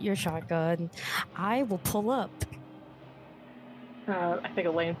might want your shotgun. I will pull up. I think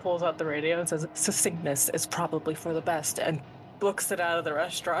Elaine pulls out the radio and says, "Succinctness is probably for the best," and books it out of the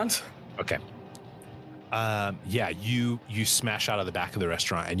restaurant. Okay. Yeah, you smash out of the back of the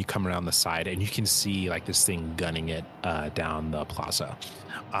restaurant and you come around the side and you can see like this thing gunning it down the plaza.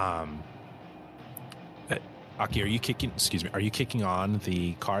 Aki, are you kicking on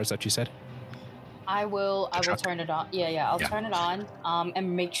the cars that you said? I will turn it on. I'll turn it on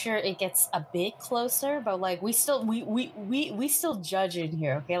and make sure it gets a bit closer, but like we still judge in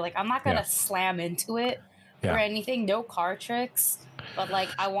here, okay? Like I'm not gonna slam into it or anything, no car tricks. But like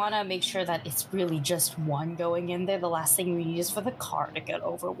I wanna make sure that it's really just one going in there. The last thing we need is for the car to get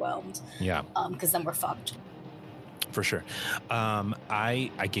overwhelmed. Yeah. Because then we're fucked. For sure. I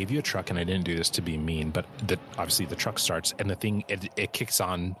gave you a truck, and I didn't do this to be mean, but obviously the truck starts and the thing it kicks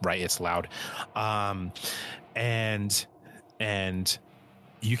on, right? It's loud, and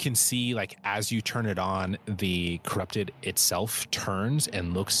you can see like as you turn it on, the corrupted itself turns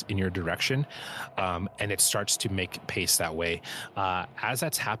and looks in your direction, and it starts to make pace that way. As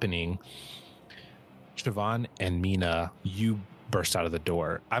that's happening, Siobhan and Mina, you burst out of the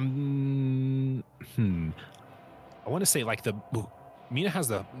door. I want to say like Mina has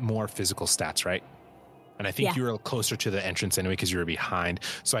the more physical stats, right? And I think you were closer to the entrance anyway because you were behind.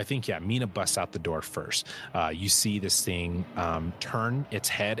 So I think, Mina busts out the door first. You see this thing turn its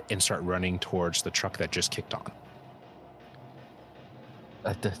head and start running towards the truck that just kicked on.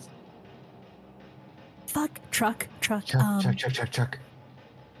 Fuck, truck. Truck.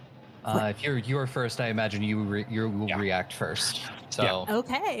 If you're first, I imagine you will react first. So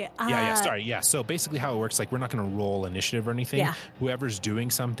okay. Sorry. So basically, how it works, like we're not going to roll initiative or anything. Yeah. Whoever's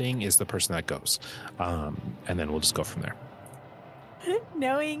doing something is the person that goes, and then we'll just go from there.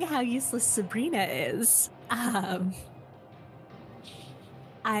 Knowing how useless Sabrina is, I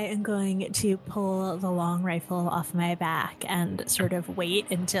am going to pull the long rifle off my back and sort of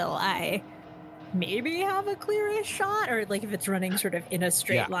wait until I maybe have a clearish shot, or like if it's running sort of in a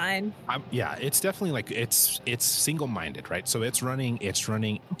straight line. It's definitely like it's single-minded, right? So it's running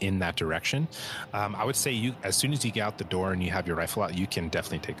in that direction. I would say you, as soon as you get out the door and you have your rifle out, you can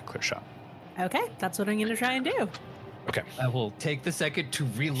definitely take a clear shot. Okay, that's what I'm going to try and do. Okay. I will take the second to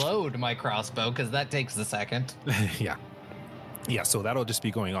reload my crossbow because that takes the second. Yeah. So that'll just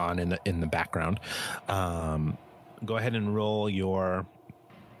be going on in the background. Go ahead and roll your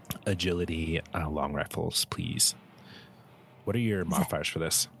agility long rifles, please. What are your modifiers for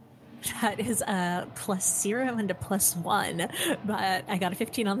this? That is a +0 and a +1, but I got a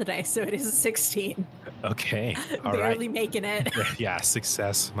 15 on the dice, so it is a 16. Okay. All right. Barely making it. Yeah,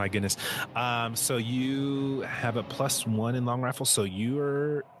 success. My goodness. So you have a +1 in long rifle. So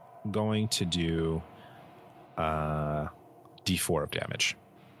you're going to do D4 of damage.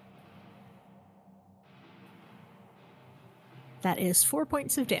 That is 4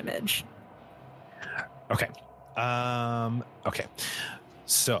 points of damage. Okay. Okay.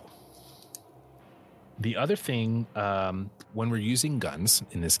 So the other thing, when we're using guns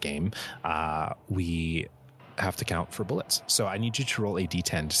in this game, we have to count for bullets. So I need you to roll a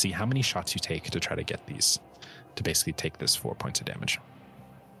D10 to see how many shots you take to try to get these, to basically take this 4 points of damage.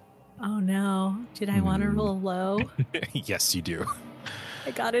 Oh no. Did I want to roll low? Yes, you do.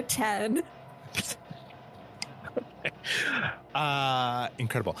 I got a 10.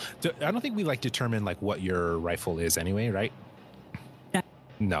 Incredible. I don't think we determine what your rifle is anyway, right?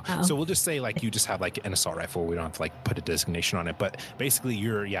 No. Oh. So we'll just say you just have an assault rifle. We don't have to put a designation on it, but basically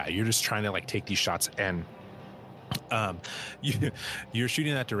you're just trying to take these shots, and you're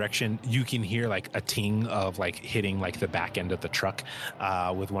shooting in that direction. You can hear a ting of hitting the back end of the truck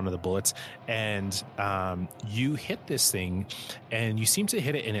with one of the bullets, and you hit this thing, and you seem to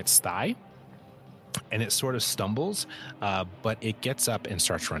hit it in its thigh, and it sort of stumbles, but it gets up and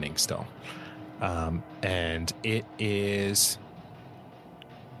starts running still, and it is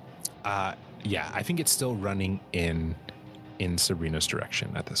I think it's still running in Sabrina's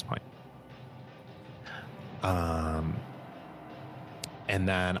direction at this point. And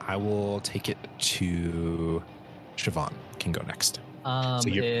then I will take it to Siobhan. Can go next. So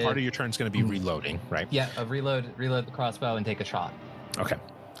part of your turn is going to be reloading, right? Yeah, reload the crossbow and take a shot. Okay.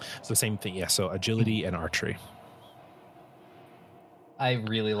 So same thing. Yeah. So agility and archery. I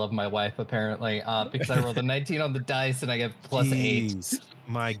really love my wife, apparently, because I rolled a 19 on the dice and I get +8.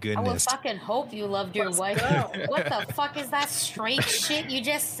 My I would goodness. fucking hope you loved your wife. What the fuck is that straight shit you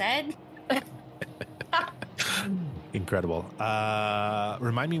just said? Incredible.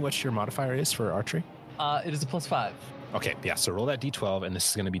 Remind me what your modifier is for archery. It is a +5. Okay, yeah, so roll that D12, and this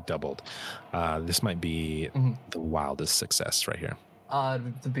is going to be doubled. This might be the wildest success right here.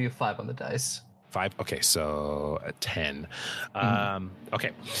 To be a 5 on the dice. 5? Okay, so a 10.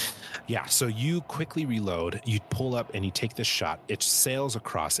 Okay, yeah, so you quickly reload, you pull up, and you take this shot. It sails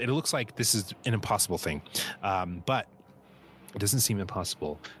across. It looks like this is an impossible thing, but it doesn't seem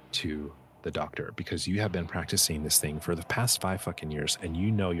impossible to the doctor, because you have been practicing this thing for the past 5 fucking years, and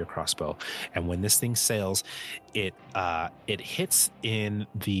you know your crossbow. And when this thing sails, it hits in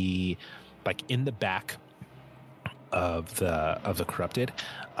the in the back of the corrupted,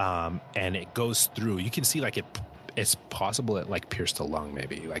 and it goes through. You can see it's possible it pierced the lung,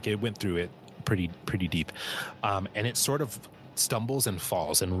 maybe it went through it pretty deep, and it sort of stumbles and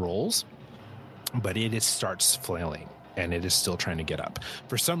falls and rolls, but it starts flailing. And it is still trying to get up.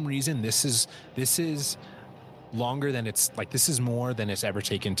 For some reason, this is longer than this is more than it's ever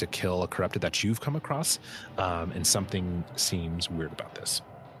taken to kill a corrupted that you've come across. And something seems weird about this.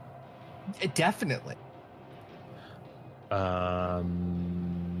 Definitely. That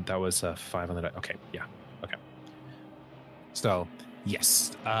was a 5 on the die. Okay. Yeah. Okay. So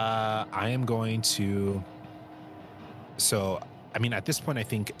yes, I am going to. So, I mean, at this point, I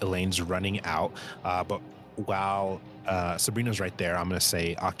think Elaine's running out, but while Sabrina's right there, I'm going to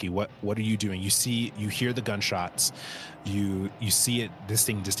say, Aki, what are you doing? You hear the gunshots, you see it, this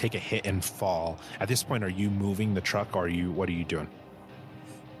thing just take a hit and fall. At this point, are you moving the truck, or what are you doing?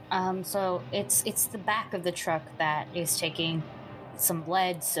 So it's the back of the truck that is taking some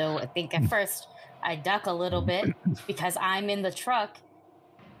lead. So I think at first I duck a little bit because I'm in the truck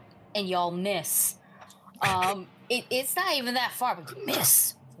and y'all miss. It's not even that far, but you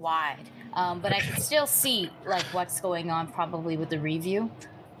miss wide. But I can still see what's going on, probably with the review.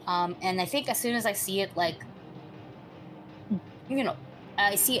 And I think as soon as I see it, I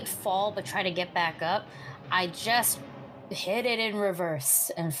see it fall but try to get back up, I just hit it in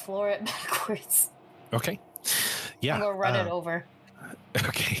reverse and floor it backwards. Okay. Yeah. I'm gonna run it over.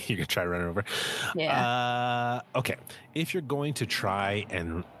 Okay, you're gonna try to run it over. Yeah. Okay. If you're going to try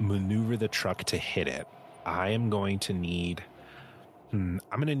and maneuver the truck to hit it, I am going to need. I'm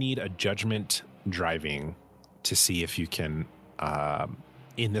going to need a judgment driving to see if you can,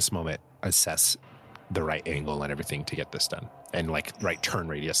 in this moment, assess the right angle and everything to get this done, and right turn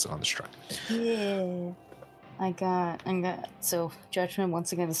radius on this truck. Yeah. I got so judgment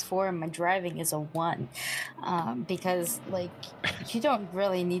once again is 4 and my driving is a 1, because you don't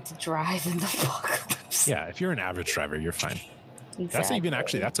really need to drive in the apocalypse. Yeah, if you're an average driver, you're fine.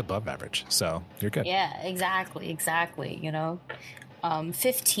 Exactly. That's above average, so you're good. Yeah, exactly.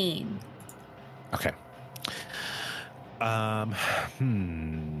 15. Okay.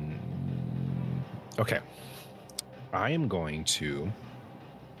 Okay. I am going to...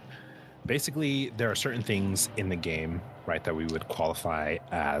 Basically, there are certain things in the game, right, that we would qualify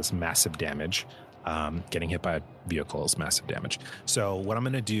as massive damage. Getting hit by a vehicle is massive damage. So what I'm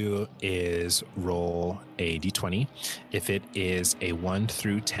going to do is roll a d20. If it is a 1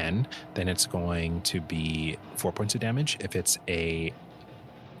 through 10, then it's going to be 4 points of damage. If it's a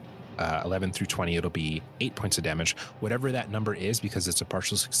 11 through 20, it'll be 8 points of damage. Whatever that number is, because it's a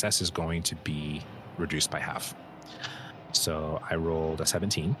partial success, is going to be reduced by half. So I rolled a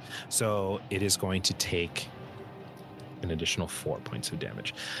 17. So it is going to take an additional 4 points of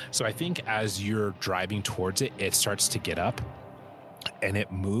damage. So I think as you're driving towards it, it starts to get up and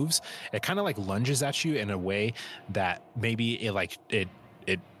it moves. It kind of like lunges at you in a way that maybe it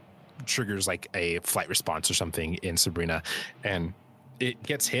triggers like a flight response or something in Sabrina, and it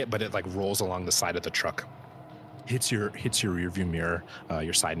gets hit, but it like rolls along the side of the truck, hits your rear view mirror,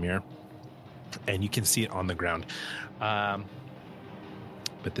 your side mirror, and you can see it on the ground. But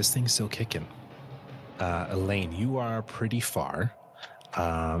this thing's still kicking. Elaine, you are pretty far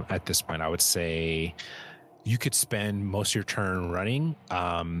at this point. I would say you could spend most of your turn running.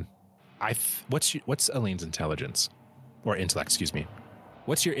 What's Elaine's intelligence or intellect? Excuse me.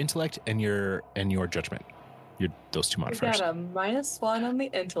 What's your intellect and your judgment? Those two modifiers. You got a -1 on the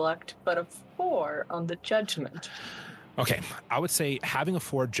intellect, but a 4 on the judgment. Okay, I would say having a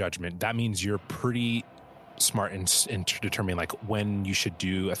 4 judgment, that means you're pretty smart in determining like when you should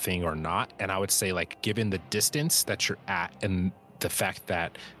do a thing or not. And I would say, like, given the distance that you're at and the fact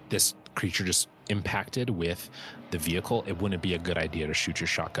that this creature just impacted with the vehicle, it wouldn't be a good idea to shoot your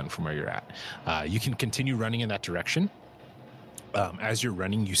shotgun from where you're at. You can continue running in that direction. As you're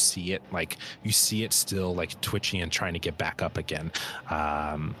running, you see it still like twitching and trying to get back up again.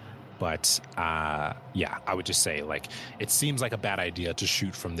 But yeah, I would just say, like, it seems like a bad idea to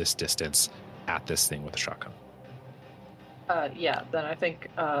shoot from this distance at this thing with a shotgun. Yeah, then I think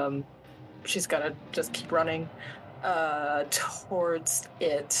she's got to just keep running towards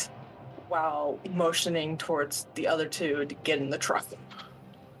it while motioning towards the other two to get in the truck.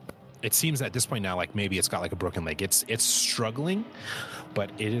 It seems at this point now, like maybe it's got like a broken leg. It's struggling,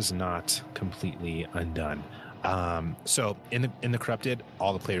 but it is not completely undone. So in the corrupted,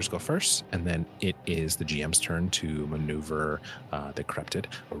 all the players go first, and then it is the GM's turn to maneuver the corrupted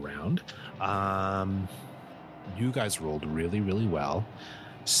around. You guys rolled really, really well.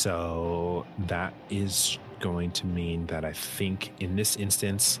 So that is going to mean that I think in this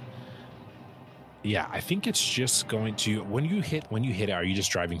instance, yeah, I think it's just going to, when you hit it, are you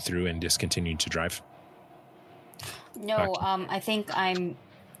just driving through and just continuing to drive? No, I think I'm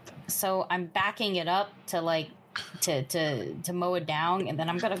backing it up to like to mow it down, and then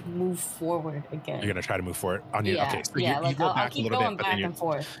I'm gonna move forward again. You're gonna try to move forward on your okay. So yeah, you go I'll back keep a little going bit, back and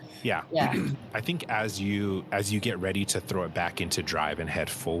forth. Yeah. I think as you get ready to throw it back into drive and head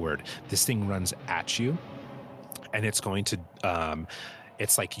forward, this thing runs at you, and it's going to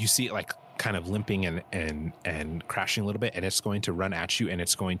it's like you see it like kind of limping and crashing a little bit, and it's going to run at you, and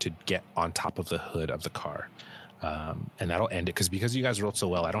it's going to get on top of the hood of the car. And that'll end it because you guys rolled so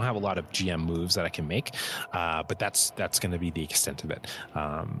well. I don't have a lot of GM moves that I can make, but that's going to be the extent of it.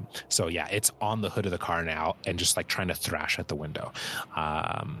 So yeah, it's on the hood of the car now and just like trying to thrash at the window.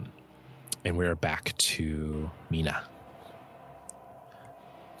 And we're back to Mina.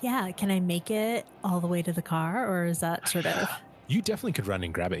 Yeah, can I make it all the way to the car, or is that sort of... You definitely could run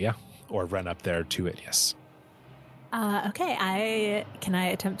and grab it, yeah. Or run up there to it, yes. Okay, can I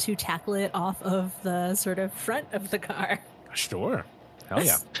attempt to tackle it off of the sort of front of the car? Sure. Hell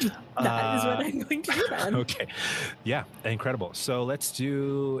yeah. That is what I'm going to do then. Okay. Yeah, incredible. So let's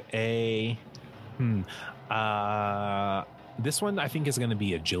do a... this one I think is going to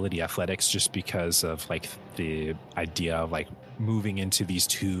be agility athletics, just because of like the idea of like moving into these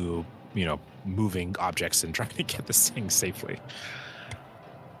two, moving objects and trying to get this thing safely.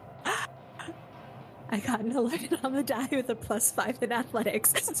 I got an 11 on the die with a +5 in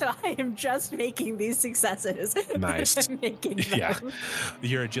athletics, so I am just making these successes. Nice. Making them. Yeah.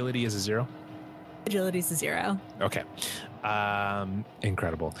 Your agility is a 0? Agility is a 0. Okay.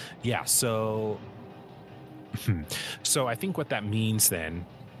 Incredible. Yeah. So I think what that means then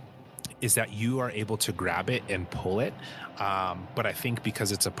is that you are able to grab it and pull it. But I think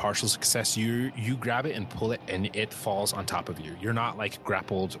because it's a partial success, you grab it and pull it and it falls on top of you. You're not like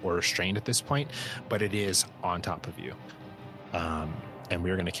grappled or restrained at this point, but it is on top of you. And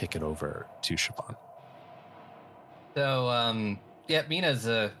we're going to kick it over to Siobhan. So, yeah, Mina's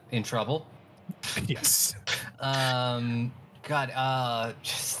in trouble. Yes. God,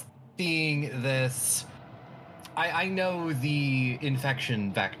 just seeing this, I know the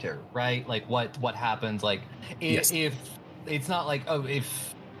infection vector, right? Like what happens, like Yes. if it's not like,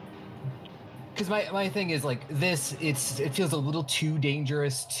 because my thing is like this, it feels a little too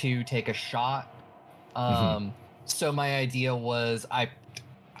dangerous to take a shot. So my idea was I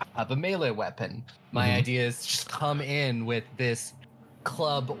have a melee weapon. My idea is just come in with this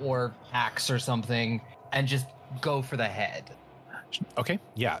club or axe or something and just go for the head. Okay.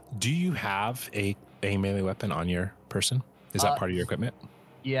 Yeah. Do you have a melee weapon on your person? Is that part of your equipment?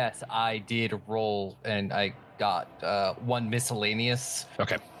 Yes, I did roll and I got one miscellaneous.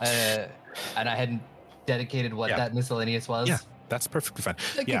 Okay. And I hadn't dedicated what that miscellaneous was. Yeah, that's perfectly fine.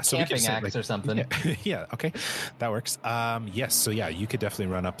 Like yeah, a so we camping can axe or something. Yeah, okay, that works. Yes, so yeah, you could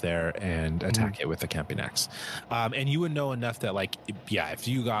definitely run up there and attack it with a camping axe, and you would know enough that like, yeah, if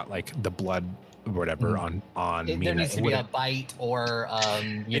you got like the blood or whatever on Mina, there needs to be a bite or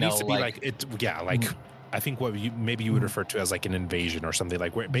it needs to be like it. Yeah, like I think what you would refer to as like an invasion or something,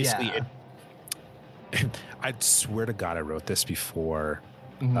 like where basically I swear to God I wrote this before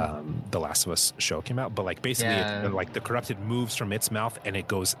the Last of Us show came out, but like basically like the corrupted moves from its mouth and it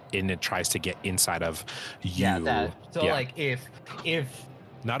goes in and tries to get inside of you. Like if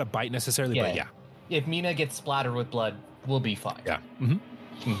not a bite necessarily, but if Mina gets splattered with blood, we'll be fine.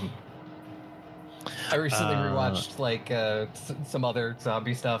 I recently rewatched like some other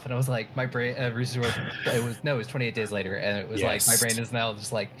zombie stuff, and I was like, my brain it was 28 days later, and it was like my brain is now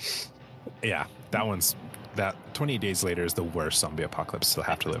just like, that 28 days later is the worst zombie apocalypse to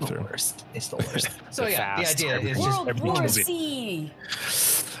have to live through. It's the worst. So the idea is World War C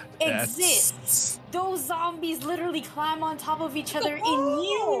exists. Those zombies literally climb on top of each other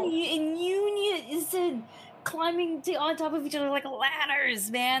in unison, climbing on top of each other like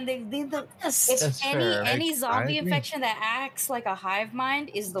ladders, man. Any zombie infection that acts like a hive mind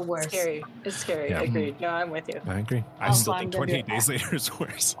is the worst. It's scary. Yeah. Agreed. No, I'm with you. I agree. I still think 28 days later is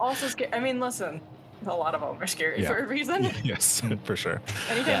worse. Also scary. I mean, listen. A lot of them are scary for a reason. Yes, for sure.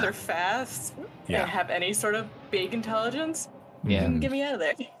 Anytime they're fast and have any sort of big intelligence, get me out of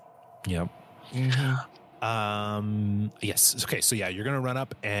there. Yep. Yes. Okay. So you're gonna run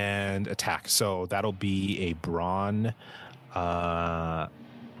up and attack. So that'll be a brawn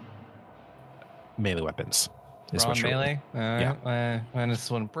melee weapons. Brawn melee.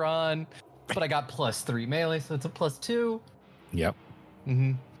 Minus one brawn, but I got +3 melee, so it's a +2. Yep.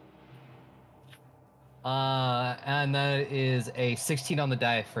 And that is a 16 on the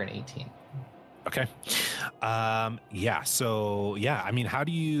die for an 18. Okay. So I mean, how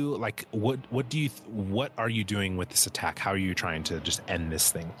do you like, what are you doing with this attack? How are you trying to just end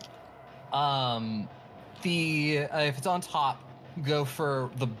this thing? If it's on top, go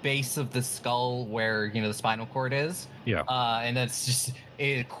for the base of the skull where, the spinal cord is. Yeah. And that's just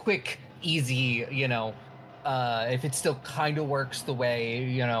a quick, easy, if it still kind of works the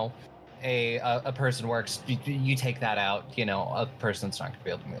way, a person works, you take that out, a person's not going to be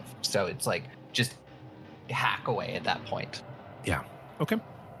able to move. So it's like just hack away at that point. Yeah. Okay.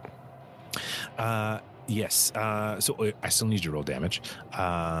 Yes. So I still need you to roll damage.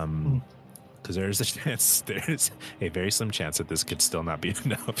 Because there's a very slim chance that this could still not be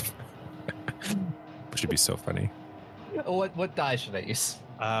enough. Which would be so funny. What die should I use?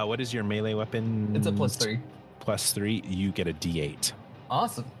 What is your melee weapon? It's a +3. +3. You get a D8.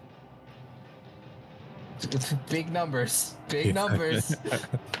 Awesome. It's big numbers. Big numbers.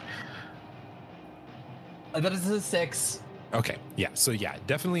 That is a 6. Okay. Yeah. So it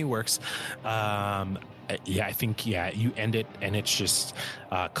definitely works. I think you end it and it just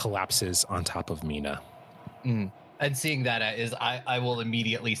collapses on top of Mina. And seeing that is I will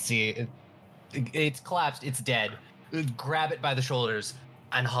immediately see it. It's collapsed. It's dead. Grab it by the shoulders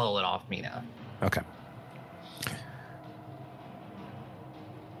and haul it off Mina. Okay.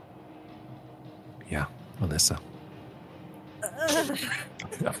 Yeah, Alyssa.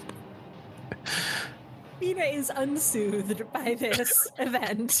 Mina is unsoothed by this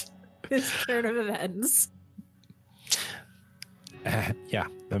event, this turn of events. Yeah,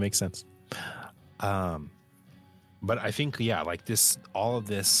 that makes sense. But I think, like this, all of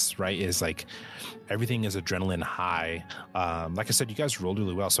this, right, is like everything is adrenaline high. Like I said, you guys rolled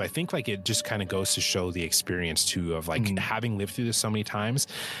really well. So I think like it just kind of goes to show the experience too of like having lived through this so many times.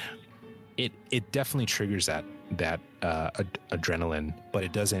 It definitely triggers that adrenaline, but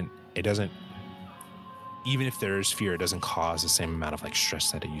it doesn't, even if there is fear, it doesn't cause the same amount of like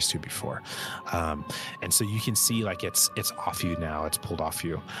stress that it used to before. And so you can see like it's off you now, it's pulled off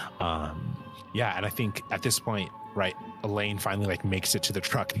you. And I think at this point, right, Elaine finally like makes it to the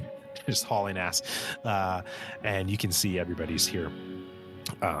truck just hauling ass. And you can see everybody's here.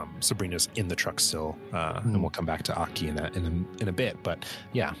 Sabrina's in the truck still, and we'll come back to Aki in a bit. But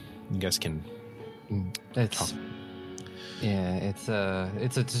yeah, you guys can. It's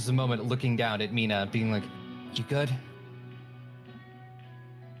just a moment looking down at Mina, being like, "You good?"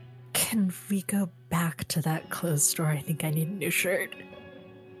 Can we go back to that clothes store? I think I need a new shirt.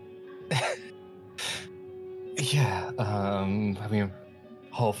 Yeah. I mean,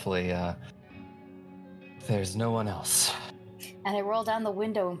 hopefully, there's no one else. And I roll down the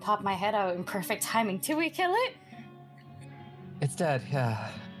window and pop my head out in perfect timing. Did we kill it? It's dead.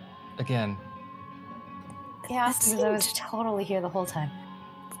 Yeah. Again. Yeah, That because I was seemed- totally here the whole time.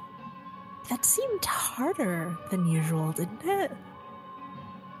 That seemed harder than usual, didn't it?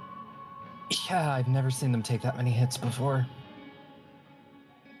 Yeah, I've never seen them take that many hits before.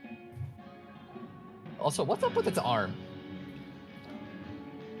 Also, what's up with its arm?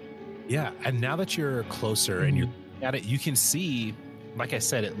 Yeah, and now that you're closer and you're at it, you can see, like I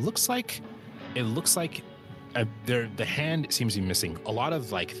said, it looks like the hand seems to be missing. A lot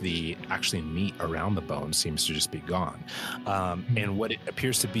of like the actually meat around the bone seems to just be gone. And what it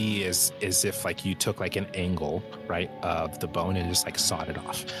appears to be is if like you took like an angle, right, of the bone and just like sawed it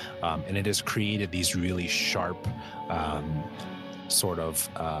off. And it has created these really sharp sort of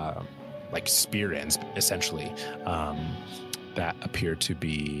like spear ends, essentially, that appear to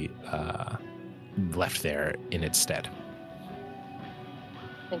be left there in its stead.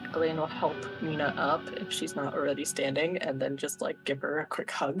 I think Elaine will help Mina up if she's not already standing, and then just like give her a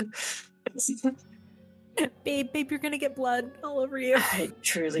quick hug. Babe, you're gonna get blood all over you. I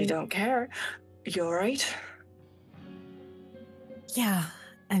truly don't care. You alright? Yeah,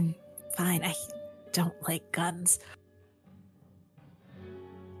 I'm fine. I don't like guns.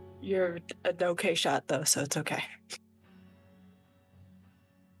 You're an okay shot though, so it's okay.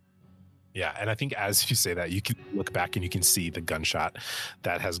 Yeah, and I think as you say that, you can look back and you can see the gunshot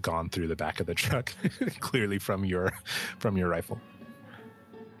that has gone through the back of the truck, clearly from your rifle.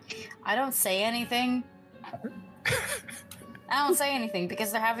 I don't say anything. I don't say anything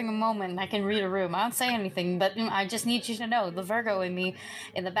because they're having a moment and I can read a room. I don't say anything, but I just need you to know the Virgo in me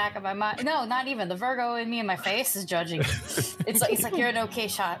in the back of my mind. No, not even. The Virgo in me in my face is judging. It's like you're an okay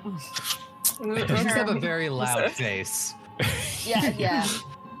shot. You have a very loud face. Yeah.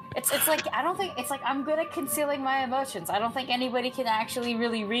 It's like I don't think it's like I'm good at concealing my emotions. I don't think anybody can actually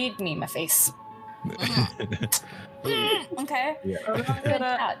really read me in my face. Okay. Yeah. I'm not Good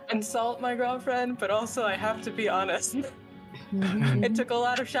gonna shot. insult my girlfriend, but also I have to be honest. It took a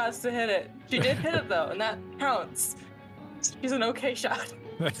lot of shots to hit it. She did hit it though, and that counts. She's an okay shot.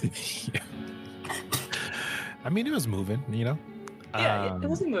 Yeah. I mean, it was moving, you know? Yeah, it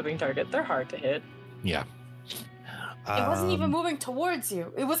was a moving target. They're hard to hit. Yeah. It wasn't even moving towards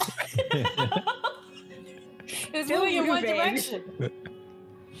you. It was. It was Still moving in one moving. direction.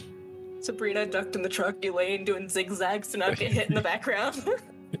 Sabrina ducked in the truck, Elaine doing zigzags to not get hit in the background.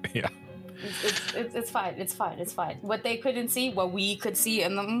 Yeah. It's fine. It's fine. It's fine. What they couldn't see, what we could see,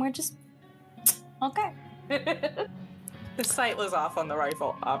 and then we're just okay. The sight was off on the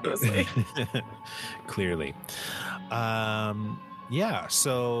rifle, obviously. Clearly. Yeah,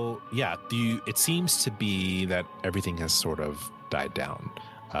 so yeah, it seems to be that everything has sort of died down.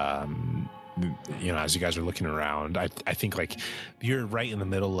 You know, as you guys are looking around, I think like you're right in the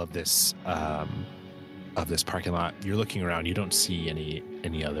middle of this parking lot. You're looking around, you don't see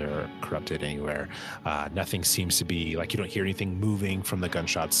any other corrupted anywhere. Nothing seems to be like, you don't hear anything moving from the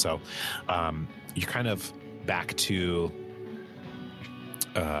gunshots. So you're kind of back to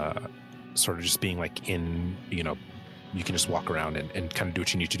sort of just being like in, you know, you can just walk around and kind of do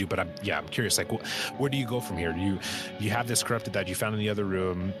what you need to do. But I'm curious, like, where do you go from here? Do you have this corrupted that you found in the other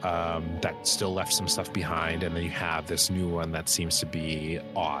room that still left some stuff behind, and then you have this new one that seems to be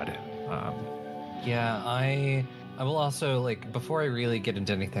odd. Yeah, I will also, like, before I really get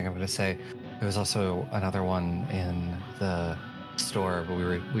into anything, I'm going to say there was also another one in the store, but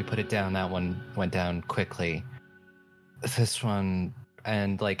we put it down. That one went down quickly. This one,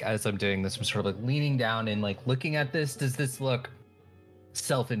 and like as I'm doing this, I'm sort of like leaning down and like looking at this. Does this look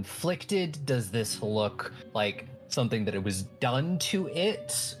self-inflicted? Does this look like something that it was done to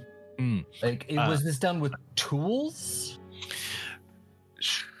it? Like, was this done with tools?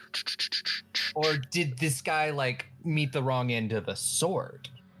 Or did this guy like meet the wrong end of the sword?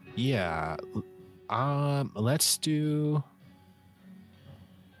 Yeah. Let's do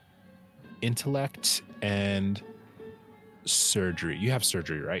intellect and surgery. You have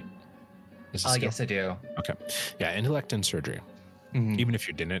surgery, right? Yes, I do. Okay. Yeah, intellect and surgery. Mhm. Even if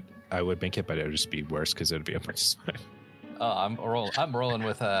you didn't, I would make it, but it would just be worse because it would be a minus 5. I'm rolling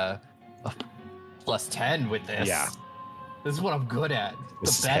with a +10 with this. Yeah. This is what I'm good at.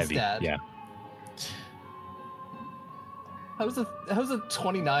 This The is best heavy. at. Yeah. How's a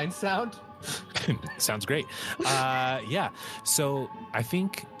 29 sound? Sounds great. Yeah. So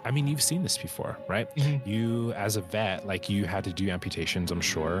you've seen this before, right? Mhm. You, as a vet, like you had to do amputations, I'm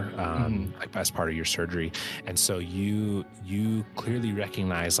sure, like as part of your surgery. And so you clearly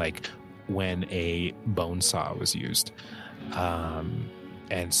recognize like when a bone saw was used.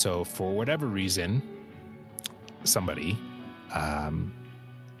 And so for whatever reason, somebody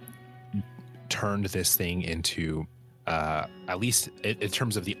turned this thing into at least in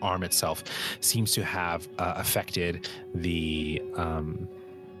terms of the arm itself, seems to have affected the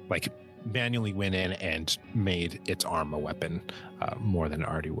manually went in and made its arm a weapon more than it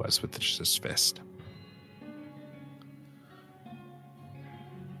already was with just his fist.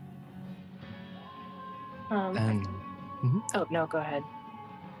 And Oh, no, go ahead.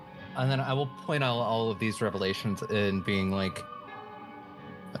 then I will point out all of these revelations in being like,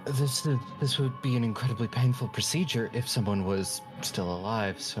 this would be an incredibly painful procedure if someone was still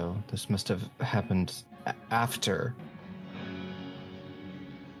alive, so this must have happened after.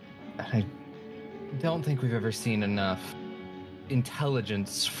 I don't think we've ever seen enough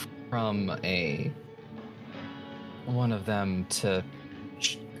intelligence from one of them to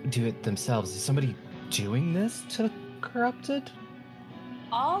do it themselves. Is somebody doing this to the corrupted?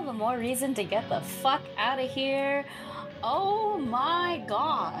 All the more reason to get the fuck out of here. Oh my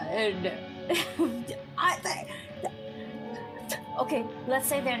god. Okay, let's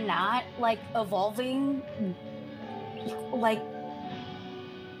say they're not like evolving like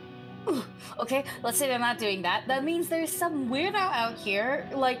okay, let's say they're not doing that. That means there's some weirdo out here,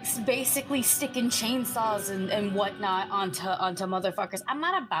 like basically sticking chainsaws and whatnot onto motherfuckers. I'm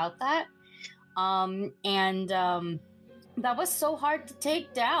not about that. That was so hard to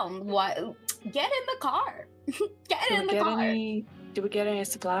take down. What? Get in the car. Get in the car. Did we get any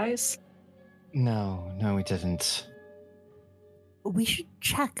supplies? No, we didn't. We should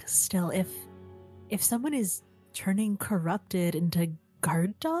check still if someone is turning corrupted into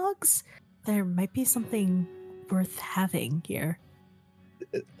guard dogs, there might be something worth having here.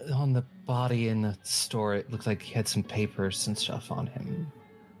 On the body in the store, it looked like he had some papers and stuff on him.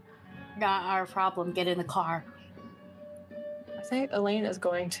 Not our problem. Get in the car. I think Elaine is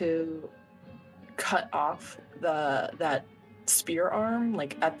going to cut off that spear arm,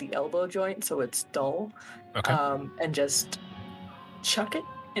 like at the elbow joint, so it's dull. Okay. And just chuck it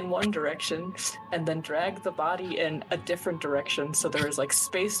in one direction and then drag the body in a different direction, so there is like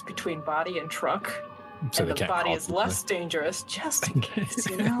space between body and trunk. So and they the can't body call is people. less dangerous, just in case,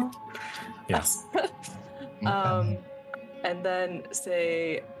 you know? Yeah. And then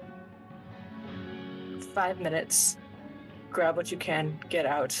say 5 minutes, grab what you can, get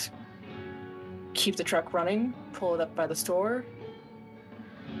out, keep the truck running, pull it up by the store,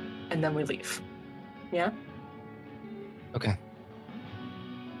 and then we leave. Yeah? Okay.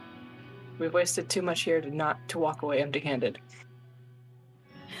 We've wasted too much here to walk away empty-handed.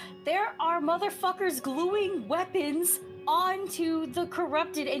 There are motherfuckers gluing weapons onto the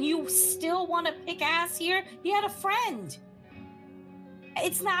corrupted, and you still want to pick ass here? You had a friend.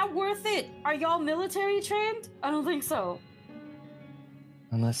 It's not worth it. Are y'all military trained? I don't think so.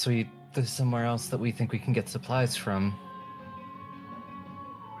 Unless there's somewhere else that we think we can get supplies from.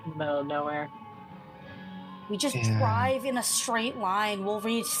 In the middle of nowhere. We just Yeah. drive in a straight line. We'll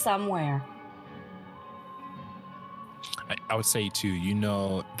reach somewhere. I would say too, you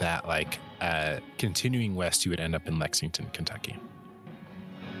know that like continuing west, you would end up in Lexington, Kentucky.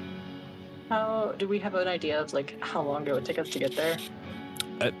 How do we have an idea of like how long it would take us to get there?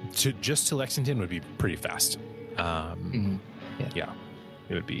 To Lexington would be pretty fast. Yeah,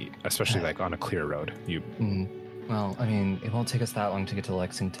 it would be, especially like on a clear road. Well, I mean, it won't take us that long to get to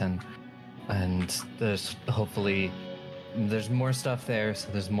Lexington, and there's more stuff there,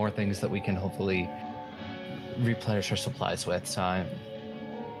 so there's more things that we can hopefully replenish our supplies with. So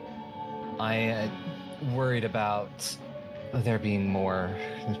I worried about there being more.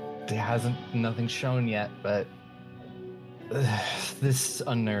 Nothing shown yet, but this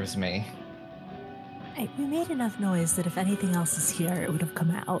unnerves me. We made enough noise that if anything else is here, it would have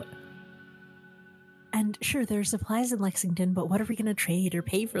come out. And sure, there are supplies in Lexington, but what are we going to trade or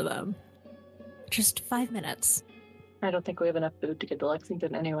pay for them? Just 5 minutes. I don't think we have enough food to get to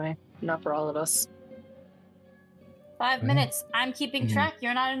Lexington anyway. Not for all of us. 5 minutes. I'm keeping track.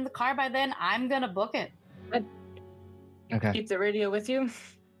 You're not in the car by then. I'm gonna book it. Okay. Keep the radio with you.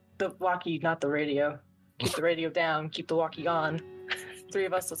 The walkie, not the radio. Keep the radio down. Keep the walkie on. 3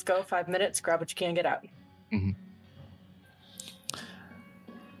 of us, let's go. 5 minutes. Grab what you can, get out.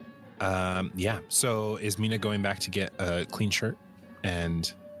 Yeah. So is Mina going back to get a clean shirt?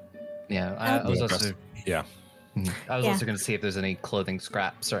 And Yeah, I was Okay. also yeah. I was Yeah. also going to see if there's any clothing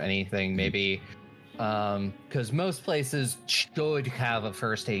scraps or anything, maybe, because most places should have a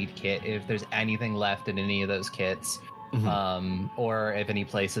first aid kit if there's anything left in any of those kits, or if any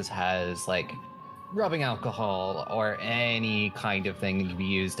places has like rubbing alcohol or any kind of thing that can be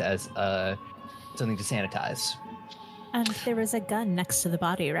used as something to sanitize. And there was a gun next to the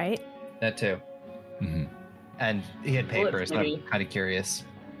body, right? That too, Mhm. and he had Bullets, papers. So maybe. I'm kind of curious.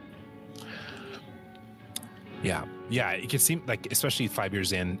 Yeah. Yeah. It could seem like, especially 5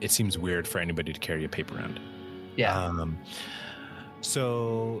 years in, it seems weird for anybody to carry a paper around. Yeah.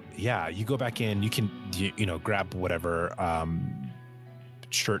 So yeah, you go back in, you can, you know, grab whatever,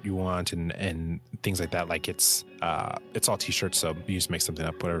 shirt you want and things like that. Like it's all t-shirts. So you just make something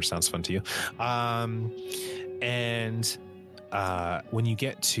up, whatever sounds fun to you. And when you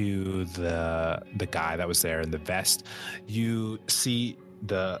get to the guy that was there in the vest, you see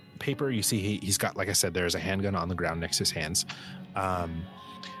the paper. You see he's got, like I said, there's a handgun on the ground next to his hands.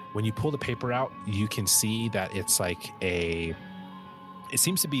 When you pull the paper out, you can see that it's like it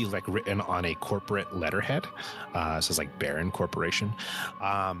seems to be like written on a corporate letterhead. It says like Baron Corporation.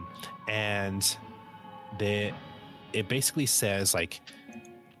 And it basically says like,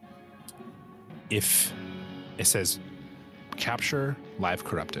 if it says capture live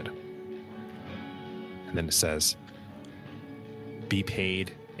corrupted. And then it says be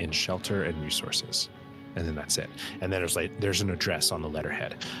paid in shelter and resources. And then that's it. And then there's an address on the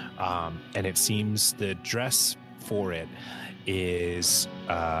letterhead. And it seems the address for it is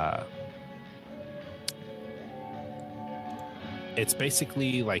it's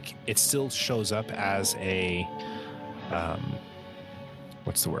basically like it still shows up as a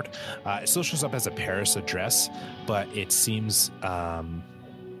what's the word? It still shows up as a Paris address, but it seems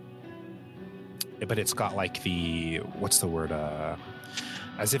but it's got like the what's the word?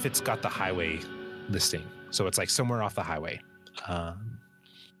 As if it's got the highway listing. So it's like somewhere off the highway.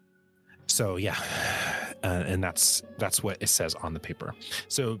 So yeah, and that's what it says on the paper.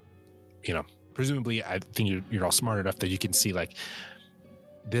 So, you know, presumably, I think you're all smart enough that you can see like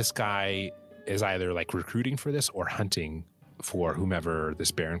this guy is either like recruiting for this or hunting for whomever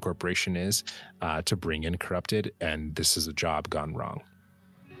this Baron Corporation is to bring in corrupted, and this is a job gone wrong.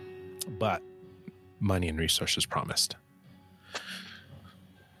 But money and resources promised.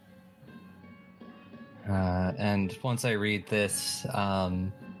 And once I read this,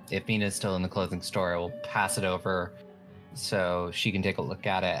 if Mina's still in the clothing store, I will pass it over so she can take a look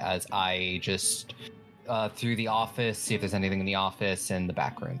at it as I just through the office, see if there's anything in the office and the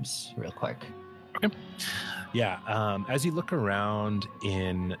back rooms real quick. Okay. Yeah. As you look around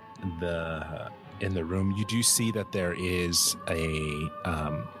in the room, you do see that there is a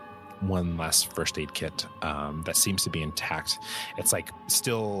one last first aid kit that seems to be intact. It's like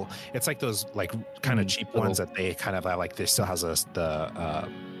those like kind of cheap ones that they kind of like. They still has the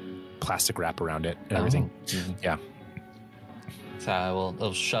plastic wrap around it and everything. Mm-hmm. Yeah. So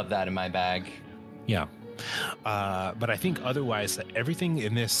I'll shove that in my bag. Yeah. But I think otherwise, everything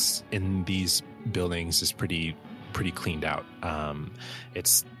in these buildings is pretty cleaned out.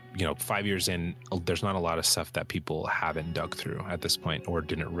 It's, you know, 5 years in, there's not a lot of stuff that people haven't dug through at this point or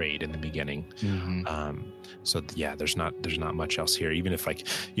didn't raid in the beginning. Mm-hmm. So yeah, there's not much else here. Even if, like,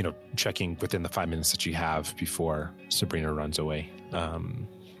 you know, checking within the 5 minutes that you have before Sabrina runs away,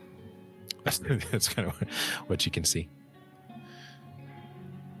 that's kind of what you can see.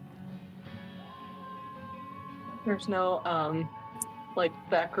 There's no like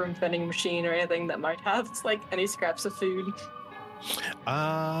backroom vending machine or anything that might have like any scraps of food.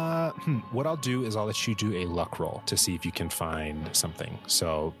 What I'll do is I'll let you do a luck roll to see if you can find something.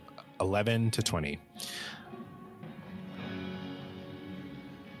 So 11 to 20.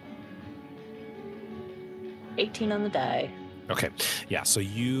 $18 on the die. Okay. Yeah. So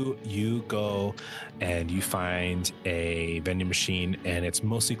you go and you find a vending machine and it's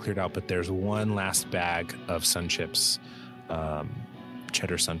mostly cleared out, but there's one last bag of Sun Chips,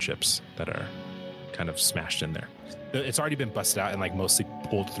 cheddar Sun Chips that are kind of smashed in there. It's already been busted out and like mostly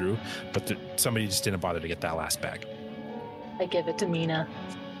pulled through, but somebody just didn't bother to get that last bag. I give it to Mina.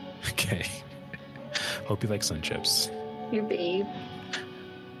 Okay. Hope you like Sun Chips. Your babe.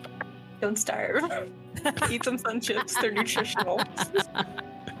 Don't starve. Eat some Sun Chips. They're nutritional.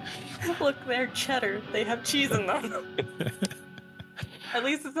 Look, they're cheddar. They have cheese in them. At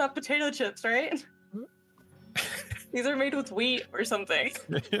least it's not potato chips, right? These are made with wheat or something.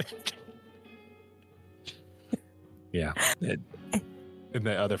 Yeah. In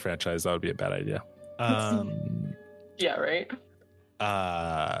the other franchise, that would be a bad idea. Yeah, right?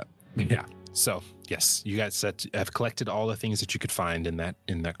 Yeah. So yes, you guys have collected all the things that you could find in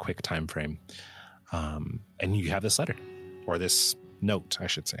that quick time frame, and you have this letter, or this note, I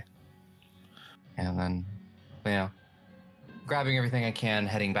should say. And then, grabbing everything I can,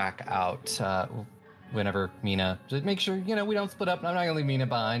 heading back out. Whenever Mina, to make sure we don't split up. I'm not gonna leave Mina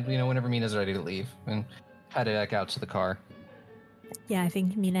behind. Whenever Mina's ready to leave, and head back out to the car. Yeah, I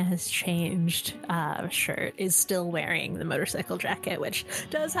think Mina has changed shirt, is still wearing the motorcycle jacket, which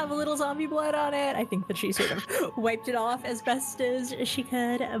does have a little zombie blood on it. I think that she sort of wiped it off as best as she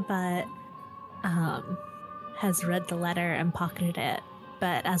could, but has read the letter and pocketed it.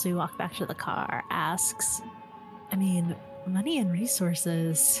 But as we walk back to the car, asks, I mean, money and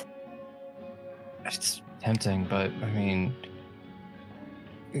resources. It's tempting, but I mean,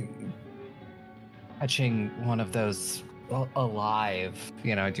 catching one of those alive,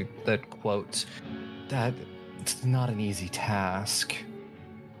 I do that quote, that it's not an easy task.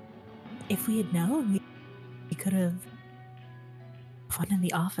 If we had known, we could have fun in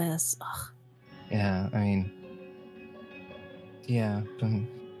the office. Ugh. Yeah, I mean, yeah,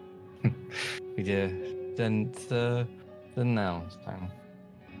 we did. Then now it's time.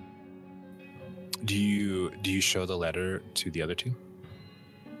 Do you show the letter to the other two?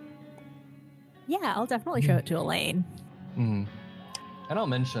 Yeah, I'll definitely show it to Elaine. Mm-hmm. And I'll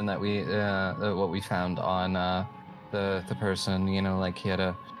mention that we what we found on the person. Like he had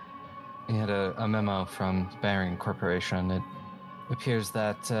a memo from Baring Corporation. It appears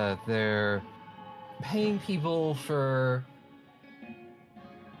that they're paying people for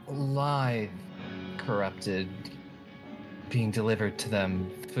live corrupted being delivered to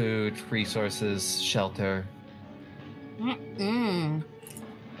them. Food, resources, shelter.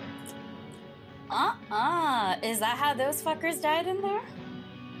 Is that how those fuckers died in there?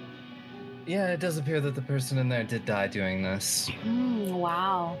 Yeah, it does appear that the person in there did die doing this.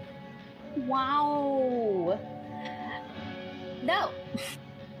 Wow. No.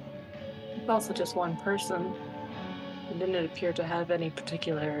 It's also just one person. It didn't appear to have any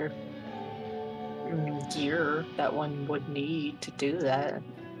particular gear that one would need to do that.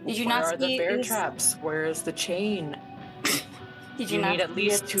 Did you Where not are the see bear it was- traps? Where is the chain? Did You not need at see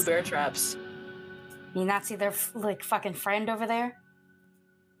least it- 2 bear traps. You not see their fucking friend over there?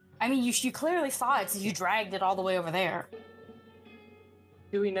 I mean, you clearly saw it, so you dragged it all the way over there.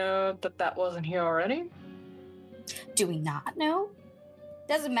 Do we know that wasn't here already? Do we not know?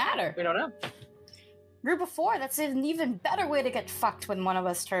 Doesn't matter. We don't know. Group of 4, that's an even better way to get fucked when one of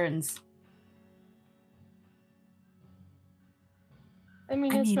us turns. I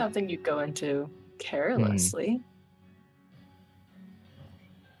mean, it's nothing you go into carelessly.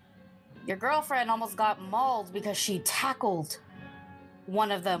 Your girlfriend almost got mauled because she tackled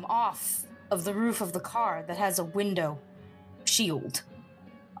one of them off of the roof of the car that has a window shield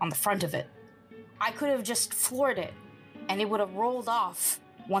on the front of it. I could have just floored it and it would have rolled off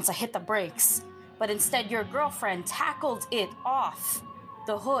once I hit the brakes, but instead your girlfriend tackled it off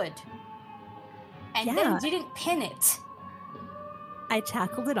the hood and then didn't pin it. I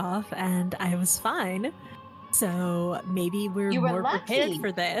tackled it off and I was fine. So maybe we're more prepared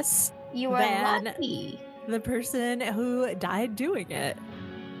for this. You were lucky. The person who died doing it.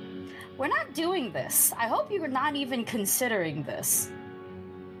 We're not doing this. I hope you were not even considering this.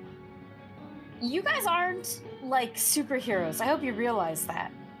 You guys aren't like superheroes. I hope you realize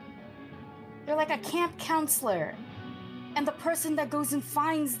that. You're like a camp counselor. And the person that goes and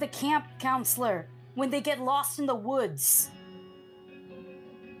finds the camp counselor when they get lost in the woods.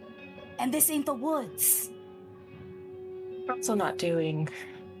 And this ain't the woods. We're also not doing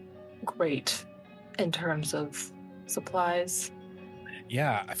great in terms of supplies.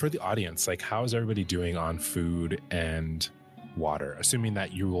 Yeah, for the audience, like, how is everybody doing on food and water? Assuming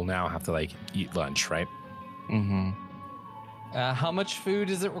that you will now have to, like, eat lunch, right? Mm-hmm. How much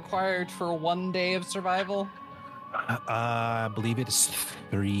food is it required for 1 day of survival? I believe it is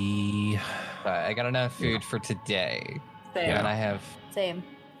 3. I got enough food for today. Same. And I have Same.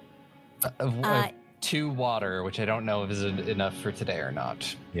 2 water, which I don't know if is enough for today or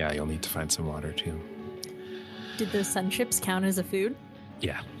not. Yeah, you'll need to find some water too. Did those sun chips count as a food?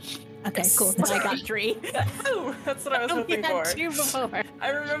 Yeah. Okay, cool. Then I got 3. Oh, that's what I was hoping for. 2 before. I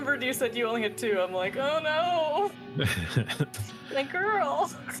remembered you said you only had 2. I'm like, oh no, my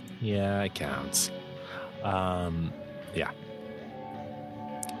girl. Yeah, it counts. Yeah.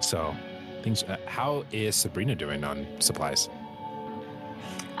 So, things. How is Sabrina doing on supplies?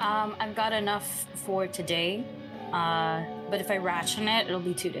 I've got enough for today, but if I ration it, it'll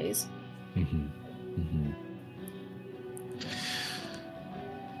be 2 days. Mm-hmm. Mm-hmm.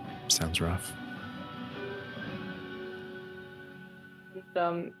 Sounds rough.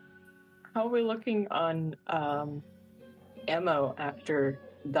 How are we looking on ammo after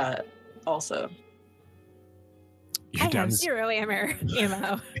that also? I have 0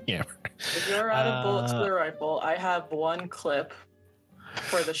 ammo. Yeah. If you're out of bullets for the rifle, I have 1 clip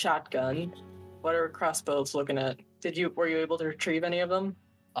for the shotgun. What are crossbows looking at? Were you able to retrieve any of them?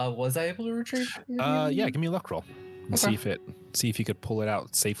 Was I able to retrieve? Yeah, give me a luck roll and see if you could pull it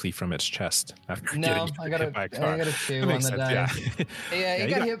out safely from its chest after getting hit by a car. I got a 2 That on the makes dice. sense, Yeah,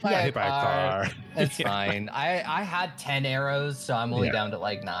 you got hit by a car. It's Yeah. fine. I had 10 arrows, so I'm only down to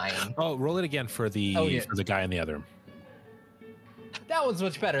like 9. Oh, roll it again for the for the guy in the other room. That one's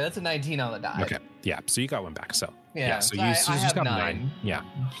much better. That's a 19 on the die. Okay. Yeah. So you got one back. So So I have got 9. Yeah.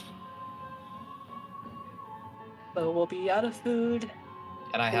 So we'll be out of food.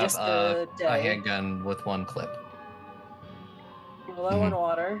 And I have a handgun with 1 clip. We're low on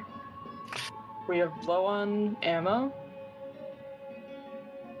water. We have low on ammo.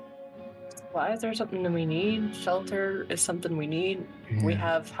 Supplies are something that we need. Shelter is something we need. Yeah. We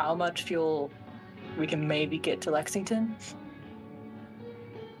have how much fuel we can maybe get to Lexington?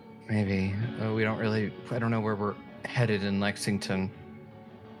 Maybe. We don't really... I don't know where we're headed in Lexington.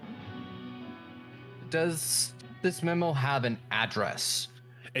 Does this memo have an address?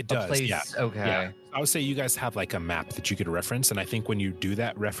 It does, place? yeah. Okay. Yeah. I would say you guys have like a map that you could reference. And I think when you do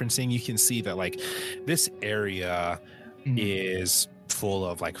that referencing, you can see that like this area is full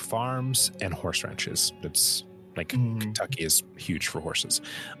of like farms and horse ranches. It's like Kentucky is huge for horses.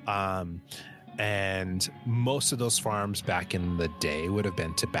 And most of those farms back in the day would have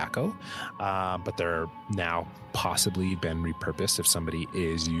been tobacco, but they're now possibly been repurposed if somebody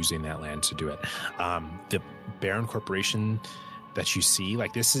is using that land to do it. The Barron Corporation that you see,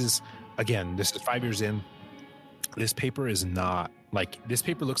 like this is 5 years in. This paper is not like, this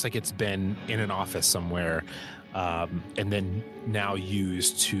paper looks like it's been in an office somewhere and then now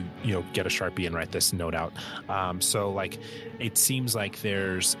used to, get a Sharpie and write this note out. So like, it seems like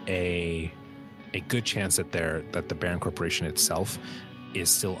there's a good chance that the Barron Corporation itself is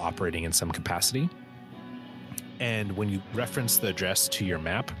still operating in some capacity. And when you reference the address to your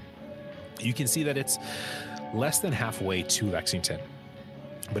map, you can see that it's less than halfway to Lexington,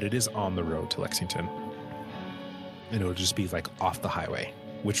 but it is on the road to Lexington. And it'll just be like off the highway,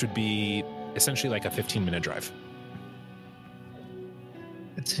 which would be essentially like a 15-minute drive.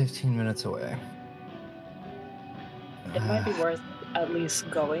 It's 15 minutes away. It might be worth at least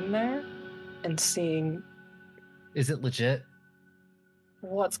going there and seeing. Is it legit?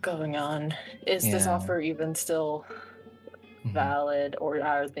 What's going on? Is this offer even still valid, or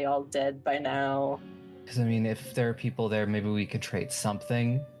are they all dead by now? Because I mean, if there are people there, maybe we could trade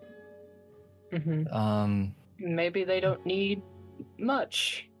something. Maybe they don't need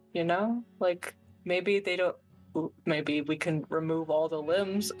much, like maybe they don't. Maybe we can remove all the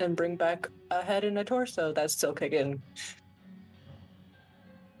limbs and bring back a head and a torso that's still kicking.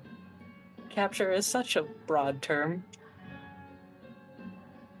 Capture is such a broad term.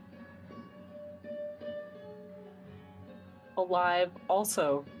 Alive,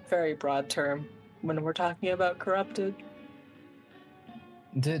 also very broad term when we're talking about corrupted.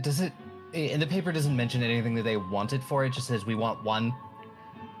 Does it? And the paper doesn't mention anything that they wanted for it. It just says we want 1.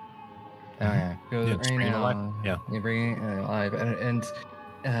 Okay, go right now. Yeah, you bring it alive, and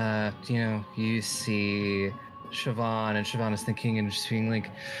you see Siobhan, and Siobhan is thinking and just being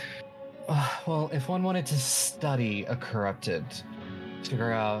like, well, if one wanted to study a corrupted,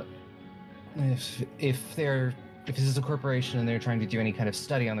 figure out if this is a corporation and they're trying to do any kind of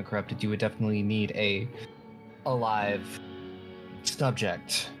study on the corrupted, you would definitely need a alive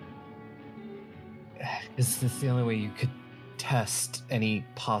subject. Is this the only way you could test any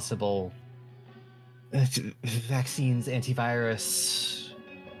possible vaccines, antivirus,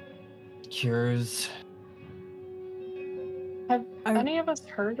 cures? Have any of us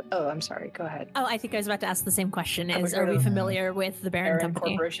heard? Oh, I'm sorry. Go ahead. Oh, I think I was about to ask the same question. Are we familiar with the Barron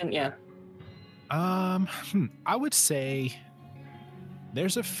Company? Corporation? Yeah. I would say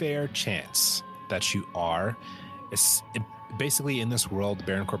there's a fair chance that you are. Basically, in this world, the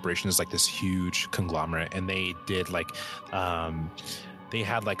Barron Corporation is like this huge conglomerate, and they did like, they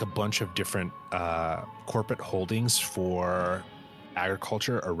had like a bunch of different corporate holdings for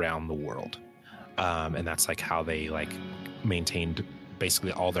agriculture around the world, and that's like how they like maintained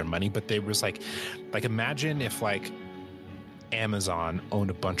basically all their money. But there was like imagine if like Amazon owned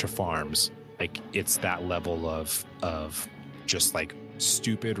a bunch of farms. Like it's that level of just like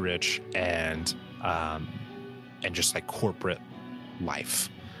stupid rich and just like corporate life,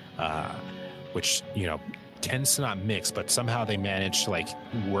 which tends to not mix, but somehow they manage to like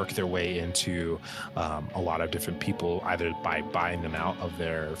work their way into a lot of different people, either by buying them out of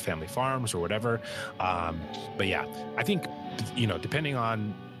their family farms or whatever. But yeah, I think, depending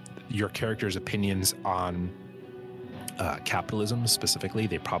on your character's opinions on capitalism specifically,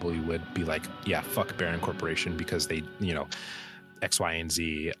 they probably would be like, yeah, fuck Baron Corporation because they, X, Y, and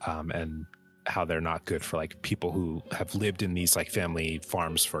Z, and how they're not good for like people who have lived in these like family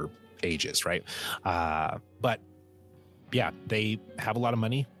farms for ages, right? But yeah, they have a lot of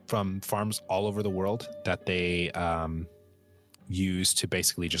money from farms all over the world that they use to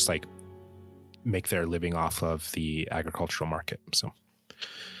basically just like make their living off of the agricultural market. So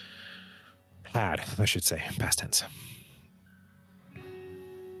I should say, past tense.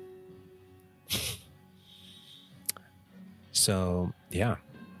 So yeah,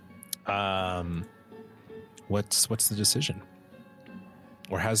 what's the decision?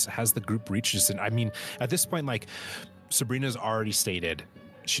 Or has the group reached this? I mean, at this point, like, Sabrina's already stated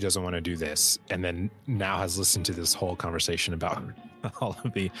she doesn't want to do this, and then now has listened to this whole conversation about all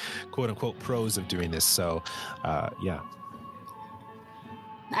of the quote unquote pros of doing this. So, yeah.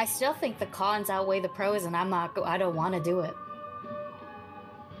 I still think the cons outweigh the pros, and I don't want to do it.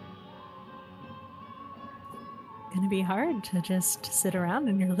 Gonna be hard to just sit around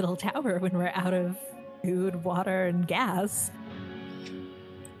in your little tower when we're out of food, water, and gas.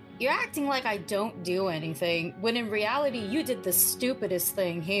 You're acting like I don't do anything, when in reality, you did the stupidest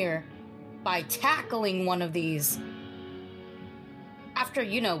thing here by tackling one of these. After,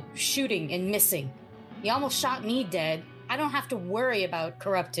 shooting and missing. You almost shot me dead. I don't have to worry about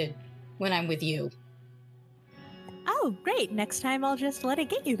corrupted when I'm with you. Oh, great. Next time I'll just let it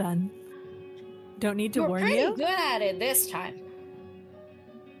get you then. Don't need to warn you? You're pretty good at it this time.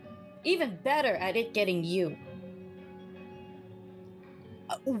 Even better at it getting you.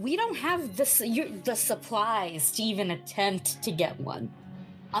 We don't have the supplies to even attempt to get one.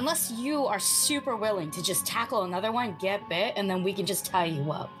 Unless you are super willing to just tackle another one, get bit, and then we can just tie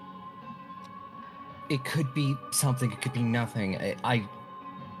you up. It could be something, it could be nothing.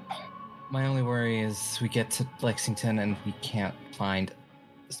 My only worry is we get to Lexington and we can't find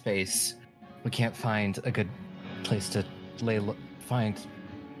space. We can't find a good place to find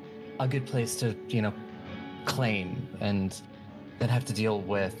a good place to, claim, and then have to deal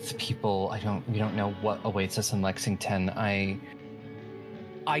with people. We don't know what awaits us in Lexington.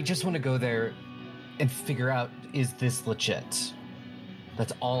 I just want to go there and figure out, is this legit?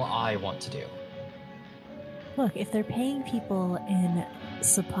 That's all I want to do. Look, if they're paying people in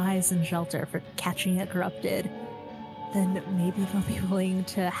supplies and shelter for catching it corrupted, then maybe they'll be willing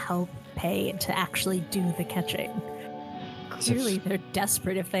to help pay to actually do the catching. Clearly, they're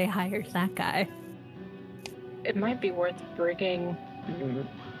desperate if they hired that guy. It might be worth bringing...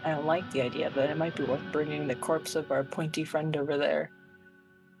 I don't like the idea, but it might be worth bringing the corpse of our pointy friend over there.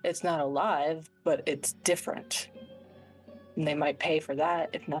 It's not alive, but it's different. And they might pay for that,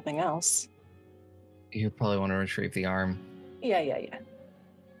 if nothing else. You probably want to retrieve the arm. Yeah.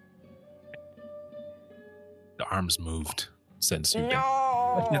 The arm's moved since you've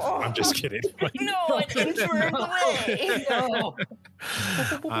No! been... I'm just kidding. No, I didn't throw it away! No!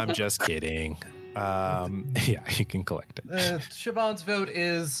 I'm just kidding. Yeah, you can collect it. Siobhan's vote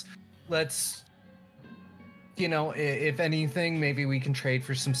is, let's, if anything, maybe we can trade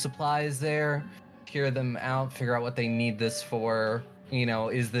for some supplies there, hear them out, figure out what they need this for.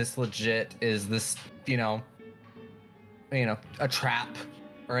 Is this legit? Is this, a trap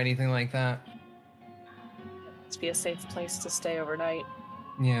or anything like that? Let's be a safe place to stay overnight.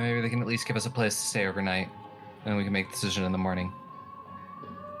 Yeah, maybe they can at least give us a place to stay overnight, and we can make the decision in the morning.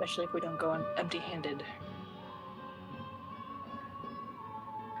 Especially if we don't go empty-handed.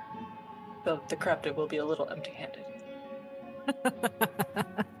 The corrupted will be a little empty-handed.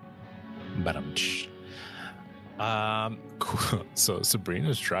 Cool. So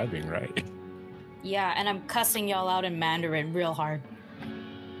Sabrina's driving, right? Yeah, and I'm cussing y'all out in Mandarin real hard.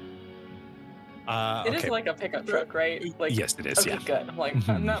 It is like a pickup truck, right? Like, yes, it is. Okay, Yeah. good. I'm like,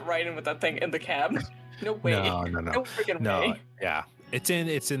 I'm not riding with that thing in the cab. No way. No. No freaking way. Yeah. It's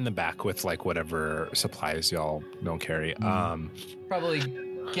in the back with like whatever supplies y'all don't carry. Probably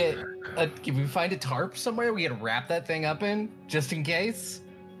if we find a tarp somewhere, we can wrap that thing up in, just in case.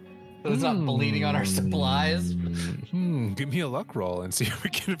 So it's not bleeding on our supplies. Give me a luck roll and see if we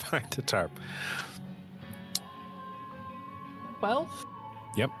can find the tarp. 12?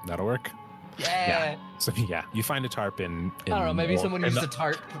 Yep, that'll work. Yeah. So yeah, you find a tarp in I don't know. Maybe someone used the a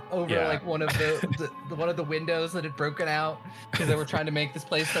tarp over like one of the windows that had broken out because they were trying to make this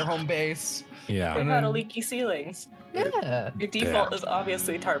place their home base. Yeah. What about a leaky ceilings? Yeah. Your default is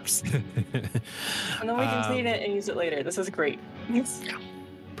obviously tarps. And then we can clean it and use it later. This is great.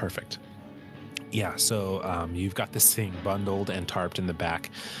 Perfect. Yeah, so you've got this thing bundled and tarped in the back,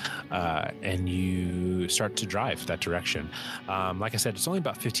 and you start to drive that direction. Like I said, it's only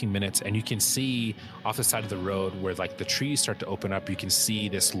about 15 minutes, and you can see off the side of the road where like the trees start to open up, you can see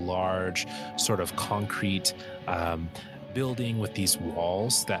this large sort of concrete building with these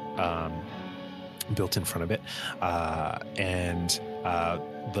walls that built in front of it. And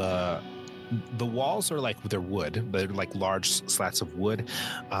the walls are like, they're wood, they're like large slats of wood.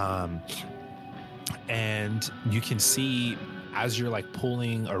 And you can see as you're like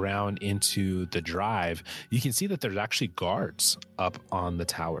pulling around into the drive, you can see that there's actually guards up on the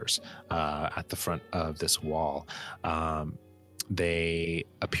towers at the front of this wall. They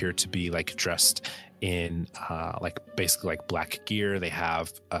appear to be like dressed in like basically like black gear. They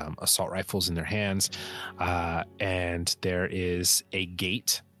have assault rifles in their hands, and there is a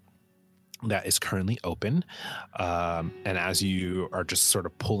gate that is currently open. And as you are just sort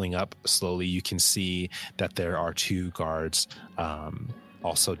of pulling up slowly, you can see that there are two guards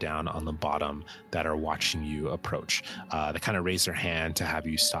also down on the bottom that are watching you approach. They kind of raise their hand to have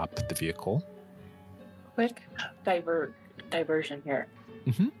you stop the vehicle. Quick diversion here.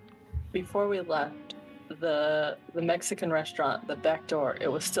 Mm-hmm. Before we left, the Mexican restaurant, the back door, it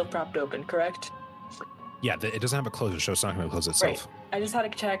was still propped open, correct? Yeah, it doesn't have a closure, so it's not going to close itself. Right. I just had to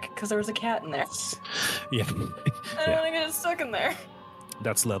check because there was a cat in there. Yeah. I don't want to get stuck in there.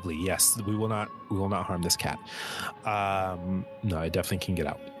 That's lovely. Yes, we will not harm this cat. No, it definitely can get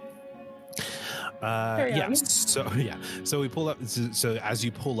out. So we pull up. So as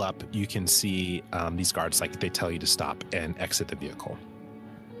you pull up, you can see these guards, like they tell you to stop and exit the vehicle.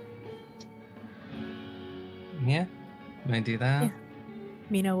 Yeah. Can I do that? Yeah.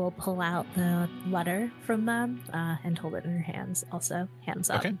 Mina will pull out the letter from them and hold it in her hands. Also, hands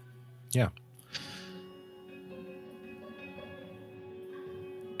up. Okay. Yeah.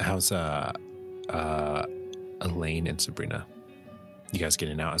 How's Elaine and Sabrina? You guys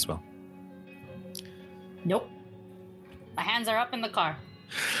getting out as well? Nope. My hands are up in the car.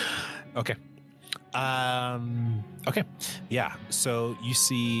 Okay. Okay. Yeah. So you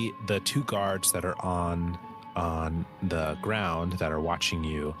see the two guards that are on the ground that are watching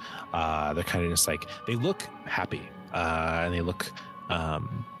you. They're kind of just like, they look happy, and they look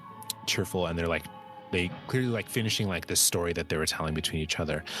cheerful, and they clearly like finishing like this story that they were telling between each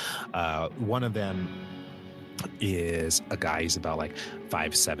other. One of them is a guy. He's about like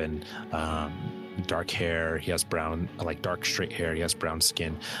 5'7", dark hair. He has brown, like dark straight hair. He has brown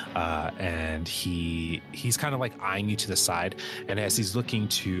skin, and he's kind of like eyeing you to the side. And as he's looking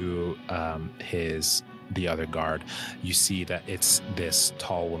to the other guard, you see that it's this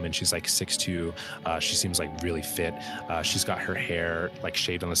tall woman. She's like 6'2". She seems like really fit. She's got her hair like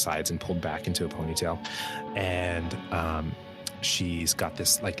shaved on the sides and pulled back into a ponytail, and she's got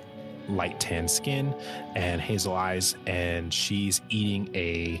this like light tan skin and hazel eyes, and she's eating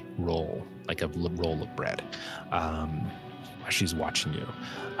a roll, like a roll of bread. She's watching you,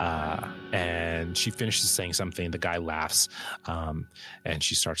 and she finishes saying something. The guy laughs, and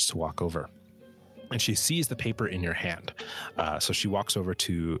she starts to walk over. And she sees the paper in your hand. So she walks over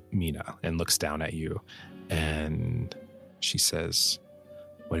to Mina and looks down at you. And she says,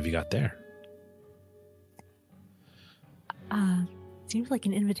 "What have you got there?" Seems like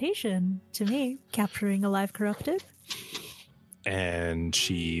an invitation to me, capturing a live corrupted. And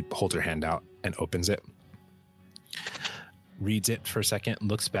she holds her hand out and opens it. Reads it for a second,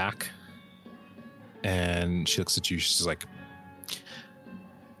 looks back. And she looks at you. She's like,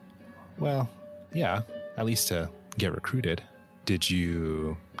 "Well, yeah, at least to get recruited. Did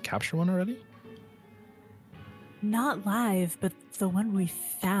you capture one already?" Not live, but the one we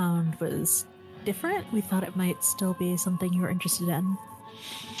found was different. We thought it might still be something you were interested in.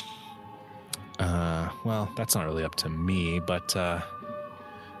 Well, that's not really up to me, but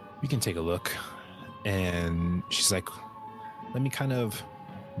we can take a look. And she's like, "Let me kind of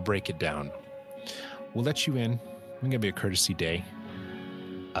break it down. We'll let you in. I'm going to be a courtesy day.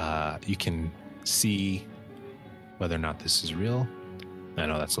 You can see whether or not this is real. I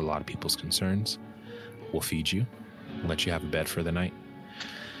know that's a lot of people's concerns. We'll feed you, we'll let you have a bed for the night,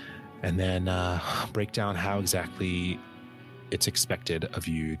 and then break down how exactly it's expected of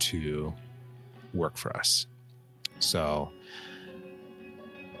you to work for us. So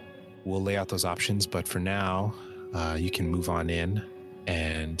we'll lay out those options, but for now, you can move on in,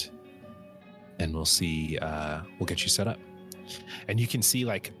 and we'll see. We'll get you set up." And you can see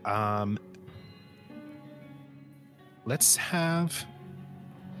like, let's have,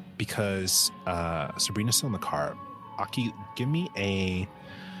 because Sabrina's still in the car, Aki, give me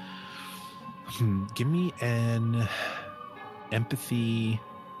an empathy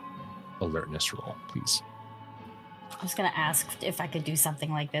alertness roll, please. I was gonna ask if I could do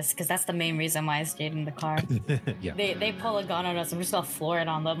something like this because that's the main reason why I stayed in the car. Yeah. They pull a gun on us. I'm just gonna floor it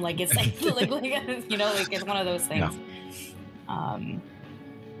on them like it's like, you know, like it's one of those things. Yeah.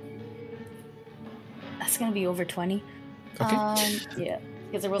 That's gonna be over 20. Okay. Yeah,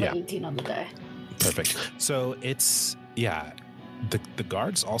 because I rolled an 18 on the die. Perfect. So it's the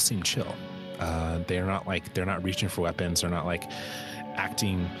guards all seem chill. They're not reaching for weapons. They're not like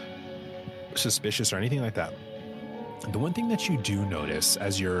acting suspicious or anything like that. The one thing that you do notice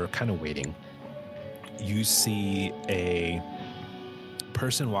as you're kind of waiting, you see a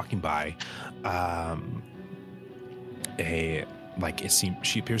person walking by. She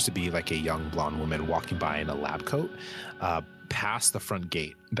appears to be like a young blonde woman walking by in a lab coat, past the front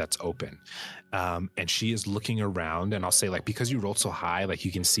gate that's open. And she is looking around, and I'll say, like, because you rolled so high, like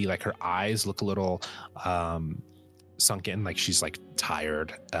you can see like her eyes look a little sunk in, like she's like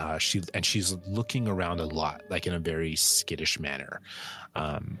tired. She's looking around a lot, like in a very skittish manner.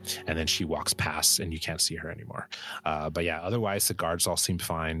 And then she walks past and you can't see her anymore. But yeah, otherwise the guards all seem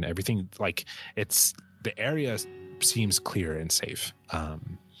fine. Everything, like, the area seems clear and safe.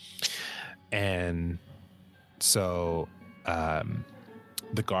 And so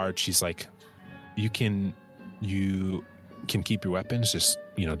the guard, she's like, you can keep your weapons, just,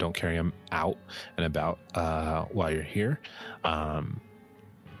 you know, don't carry them out and about while you're here,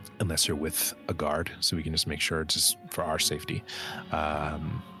 unless you're with a guard, so we can just make sure it's just for our safety.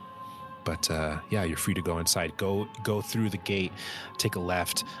 But yeah, you're free to go inside. Go through the gate, take a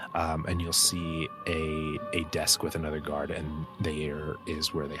left, and you'll see a desk with another guard, and there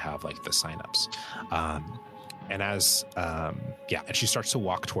is where they have like the signups. And as and she starts to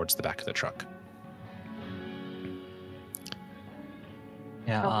walk towards the back of the truck.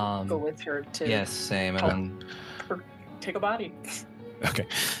 Yeah, I'll go with her to. Yes, same. And take a body. Okay.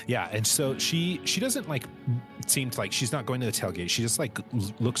 Yeah. And so she doesn't like seem to like, she's not going to the tailgate. She just like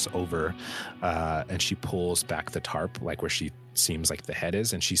looks over and she pulls back the tarp, like where she seems like the head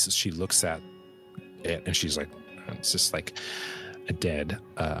is. And she looks at it and she's like, it's just like a dead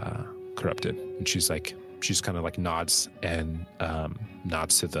corrupted. And she's kind of like nods and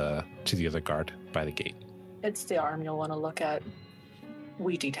nods to the other guard by the gate. It's the arm you'll want to look at.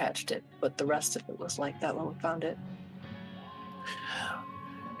 We detached it, but the rest of it was like that when we found it.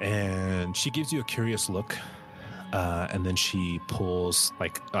 And she gives you a curious look, and then she pulls,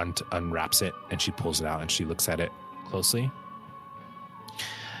 like, unwraps it, and she pulls it out, and she looks at it closely.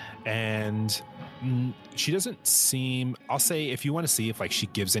 And she doesn't seem, I'll say, if you want to see if, like, she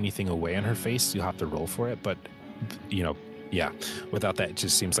gives anything away on her face, you'll have to roll for it. But, you know, yeah, without that, it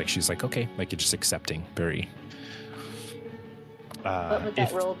just seems like she's like, okay, like, you're just accepting, very... what would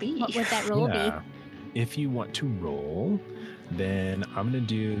that roll be? What would that roll be? If you want to roll, then I'm going to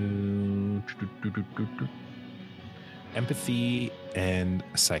do empathy and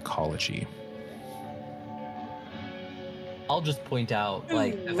psychology. I'll just point out,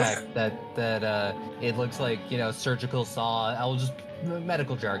 like, the fact that it looks like, you know, surgical saw. I'll just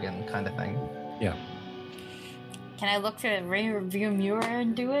medical jargon kind of thing. Yeah. Can I look for the rear view mirror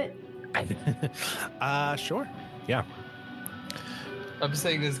and do it? Sure. Yeah. I'm just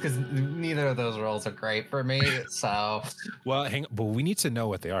saying this because neither of those rolls are great for me. So, well, we need to know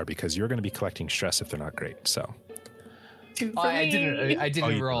what they are because you're going to be collecting stress if they're not great. So, I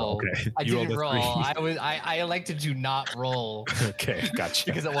didn't roll. Okay. I didn't roll. I elected to not roll. Okay, gotcha.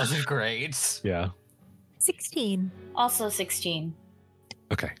 Because it wasn't great. Yeah. 16. Also 16.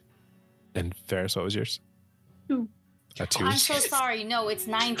 Okay. And Ferris, what was yours? 2. I'm so sorry. No, it's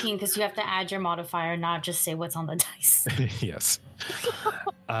 19 because you have to add your modifier, not just say what's on the dice. Yes.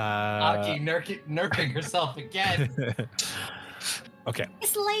 Aki nerfing herself again. Okay.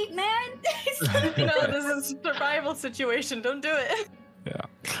 It's late, man. No, this is a survival situation. Don't do it. Yeah.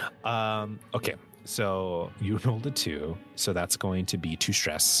 Okay. So you rolled a 2, so that's going to be 2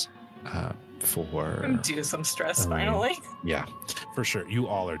 stress. For do some stress finally. Yeah, for sure. You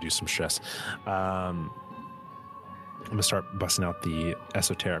all are due some stress. I'm gonna start busting out the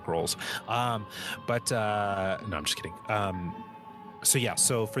esoteric rolls. No, I'm just kidding. So yeah,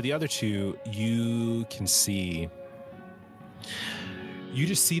 so for the other 2, you can see, you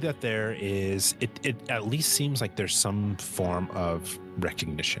just see that there is, it at least seems like there's some form of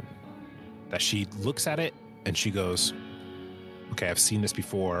recognition. That she looks at it and she goes, okay, I've seen this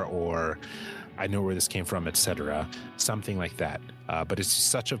before, or I know where this came from, etc. Something like that. But it's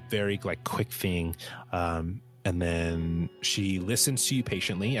such a very like quick thing. And then she listens to you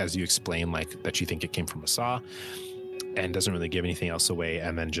patiently as you explain like that you think it came from a saw. and doesn't really give anything else away,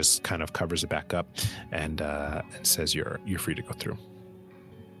 and then just kind of covers it back up and says you're free to go through.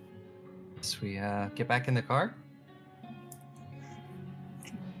 So we get back in the car.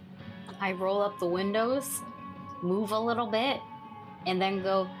 I roll up the windows, move a little bit, and then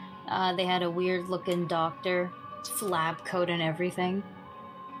go. They had a weird looking doctor, lab coat and everything.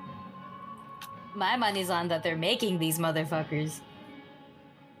 My money's on that they're making these motherfuckers.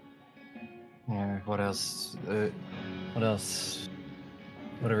 Yeah, what else? What else?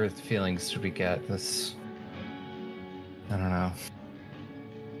 Whatever feelings should we get? This. I don't know.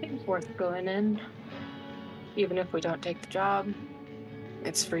 It's worth going in. Even if we don't take the job,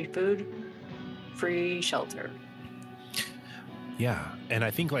 it's free food, free shelter. Yeah, and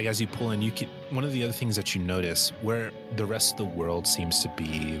I think like as you pull in, one of the other things that you notice where the rest of the world seems to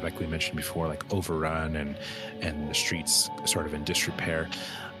be, like we mentioned before, like overrun and the streets sort of in disrepair,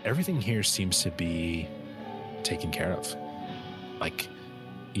 everything here seems to be taken care of. Like,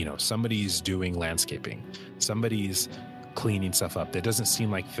 somebody's doing landscaping, somebody's cleaning stuff up. It doesn't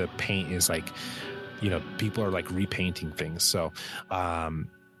seem like the paint is like, people are like repainting things. So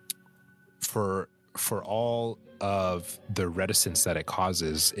for all of the reticence that it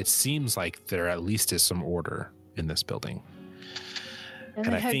causes, it seems like there at least is some order in this building.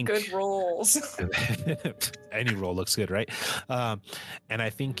 And I think good rolls. Any roll looks good, right? And I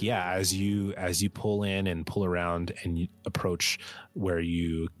think, as you pull in and pull around and you approach where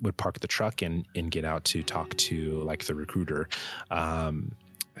you would park the truck and get out to talk to like the recruiter, I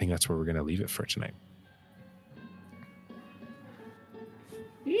think that's where we're going to leave it for tonight.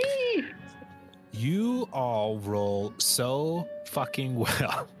 You all roll so fucking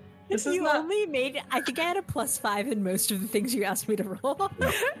well. This is only made. I think I had a +5 in most of the things you asked me to roll.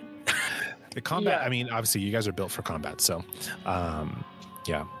 The combat. Yeah. I mean, obviously, you guys are built for combat, so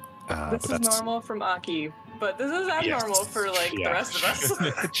yeah. This is normal from Aki, but this is abnormal for the rest of us.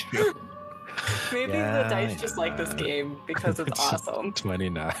 Maybe the dice just like this game because it's awesome.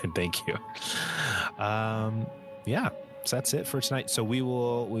 29. Thank you. Yeah. So that's it for tonight. So we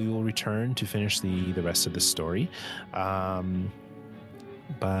will return to finish the rest of the story.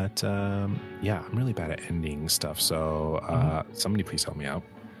 But yeah, I'm really bad at ending stuff. So somebody please help me out.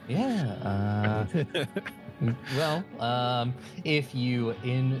 Yeah. Well, if you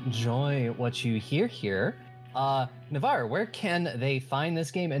enjoy what you hear here, Navarre, where can they find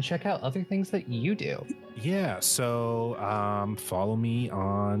this game and check out other things that you do? Yeah, so follow me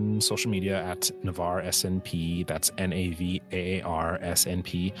on social media at Navarre SNP. That's NAVAAR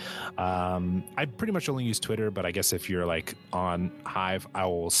SNP. I pretty much only use Twitter, but I guess if you're like on Hive, I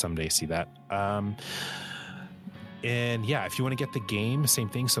will someday see that. And yeah, if you want to get the game, same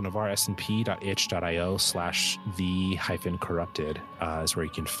thing. So navarresnp.itch.io/the-corrupted is where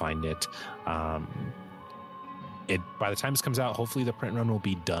you can find it. By the time this comes out, hopefully the print run will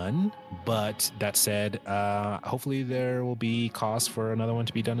be done. But that said, hopefully there will be cause for another one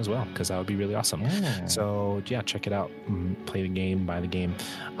to be done as well, because that would be really awesome. Yeah. So yeah, check it out. Play the game, buy the game.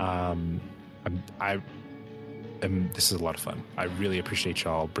 This is a lot of fun. I really appreciate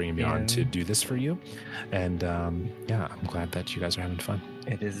y'all bringing me on to do this for you. And yeah, I'm glad that you guys are having fun.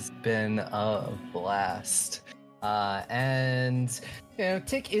 It has been a blast. And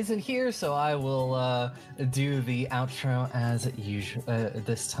Tick isn't here, so I will do the outro as usual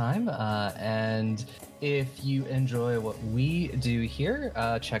this time. And if you enjoy what we do here,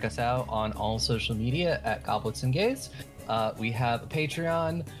 check us out on all social media at Goblets and Gays. We have a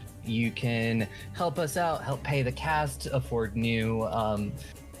Patreon. You can help us out, help pay the cast, afford new,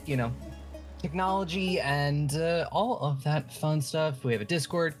 technology and all of that fun stuff. We have a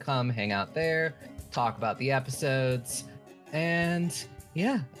Discord. Come hang out there. Talk about the episodes, and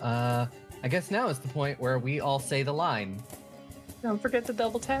yeah, I guess now is the point where we all say the line. Don't forget to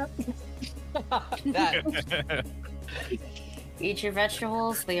double tap. That. Eat your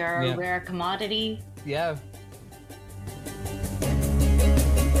vegetables. They are a rare commodity. Yeah.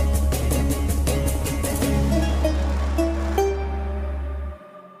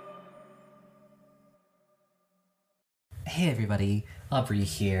 Hey everybody, Aubrey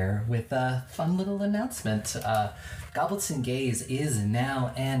here with a fun little announcement. Goblets and Gays is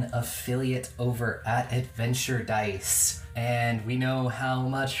now an affiliate over at Adventure Dice, and we know how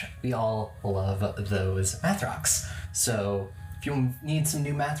much we all love those math rocks. So if you need some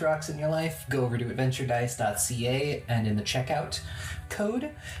new math rocks in your life, go over to adventuredice.ca and in the checkout code,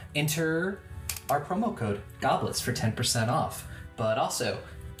 enter our promo code GOBLETS for 10% off. But also,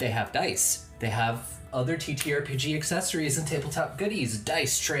 they have dice. They have other TTRPG accessories and tabletop goodies,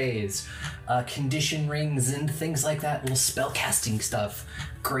 dice trays, condition rings, and things like that, little spell casting stuff.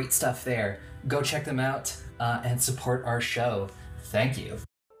 Great stuff there. Go check them out. and support our show. Thank you.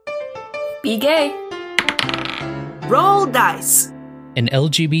 Be gay. Roll dice. An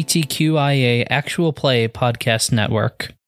LGBTQIA actual play podcast network.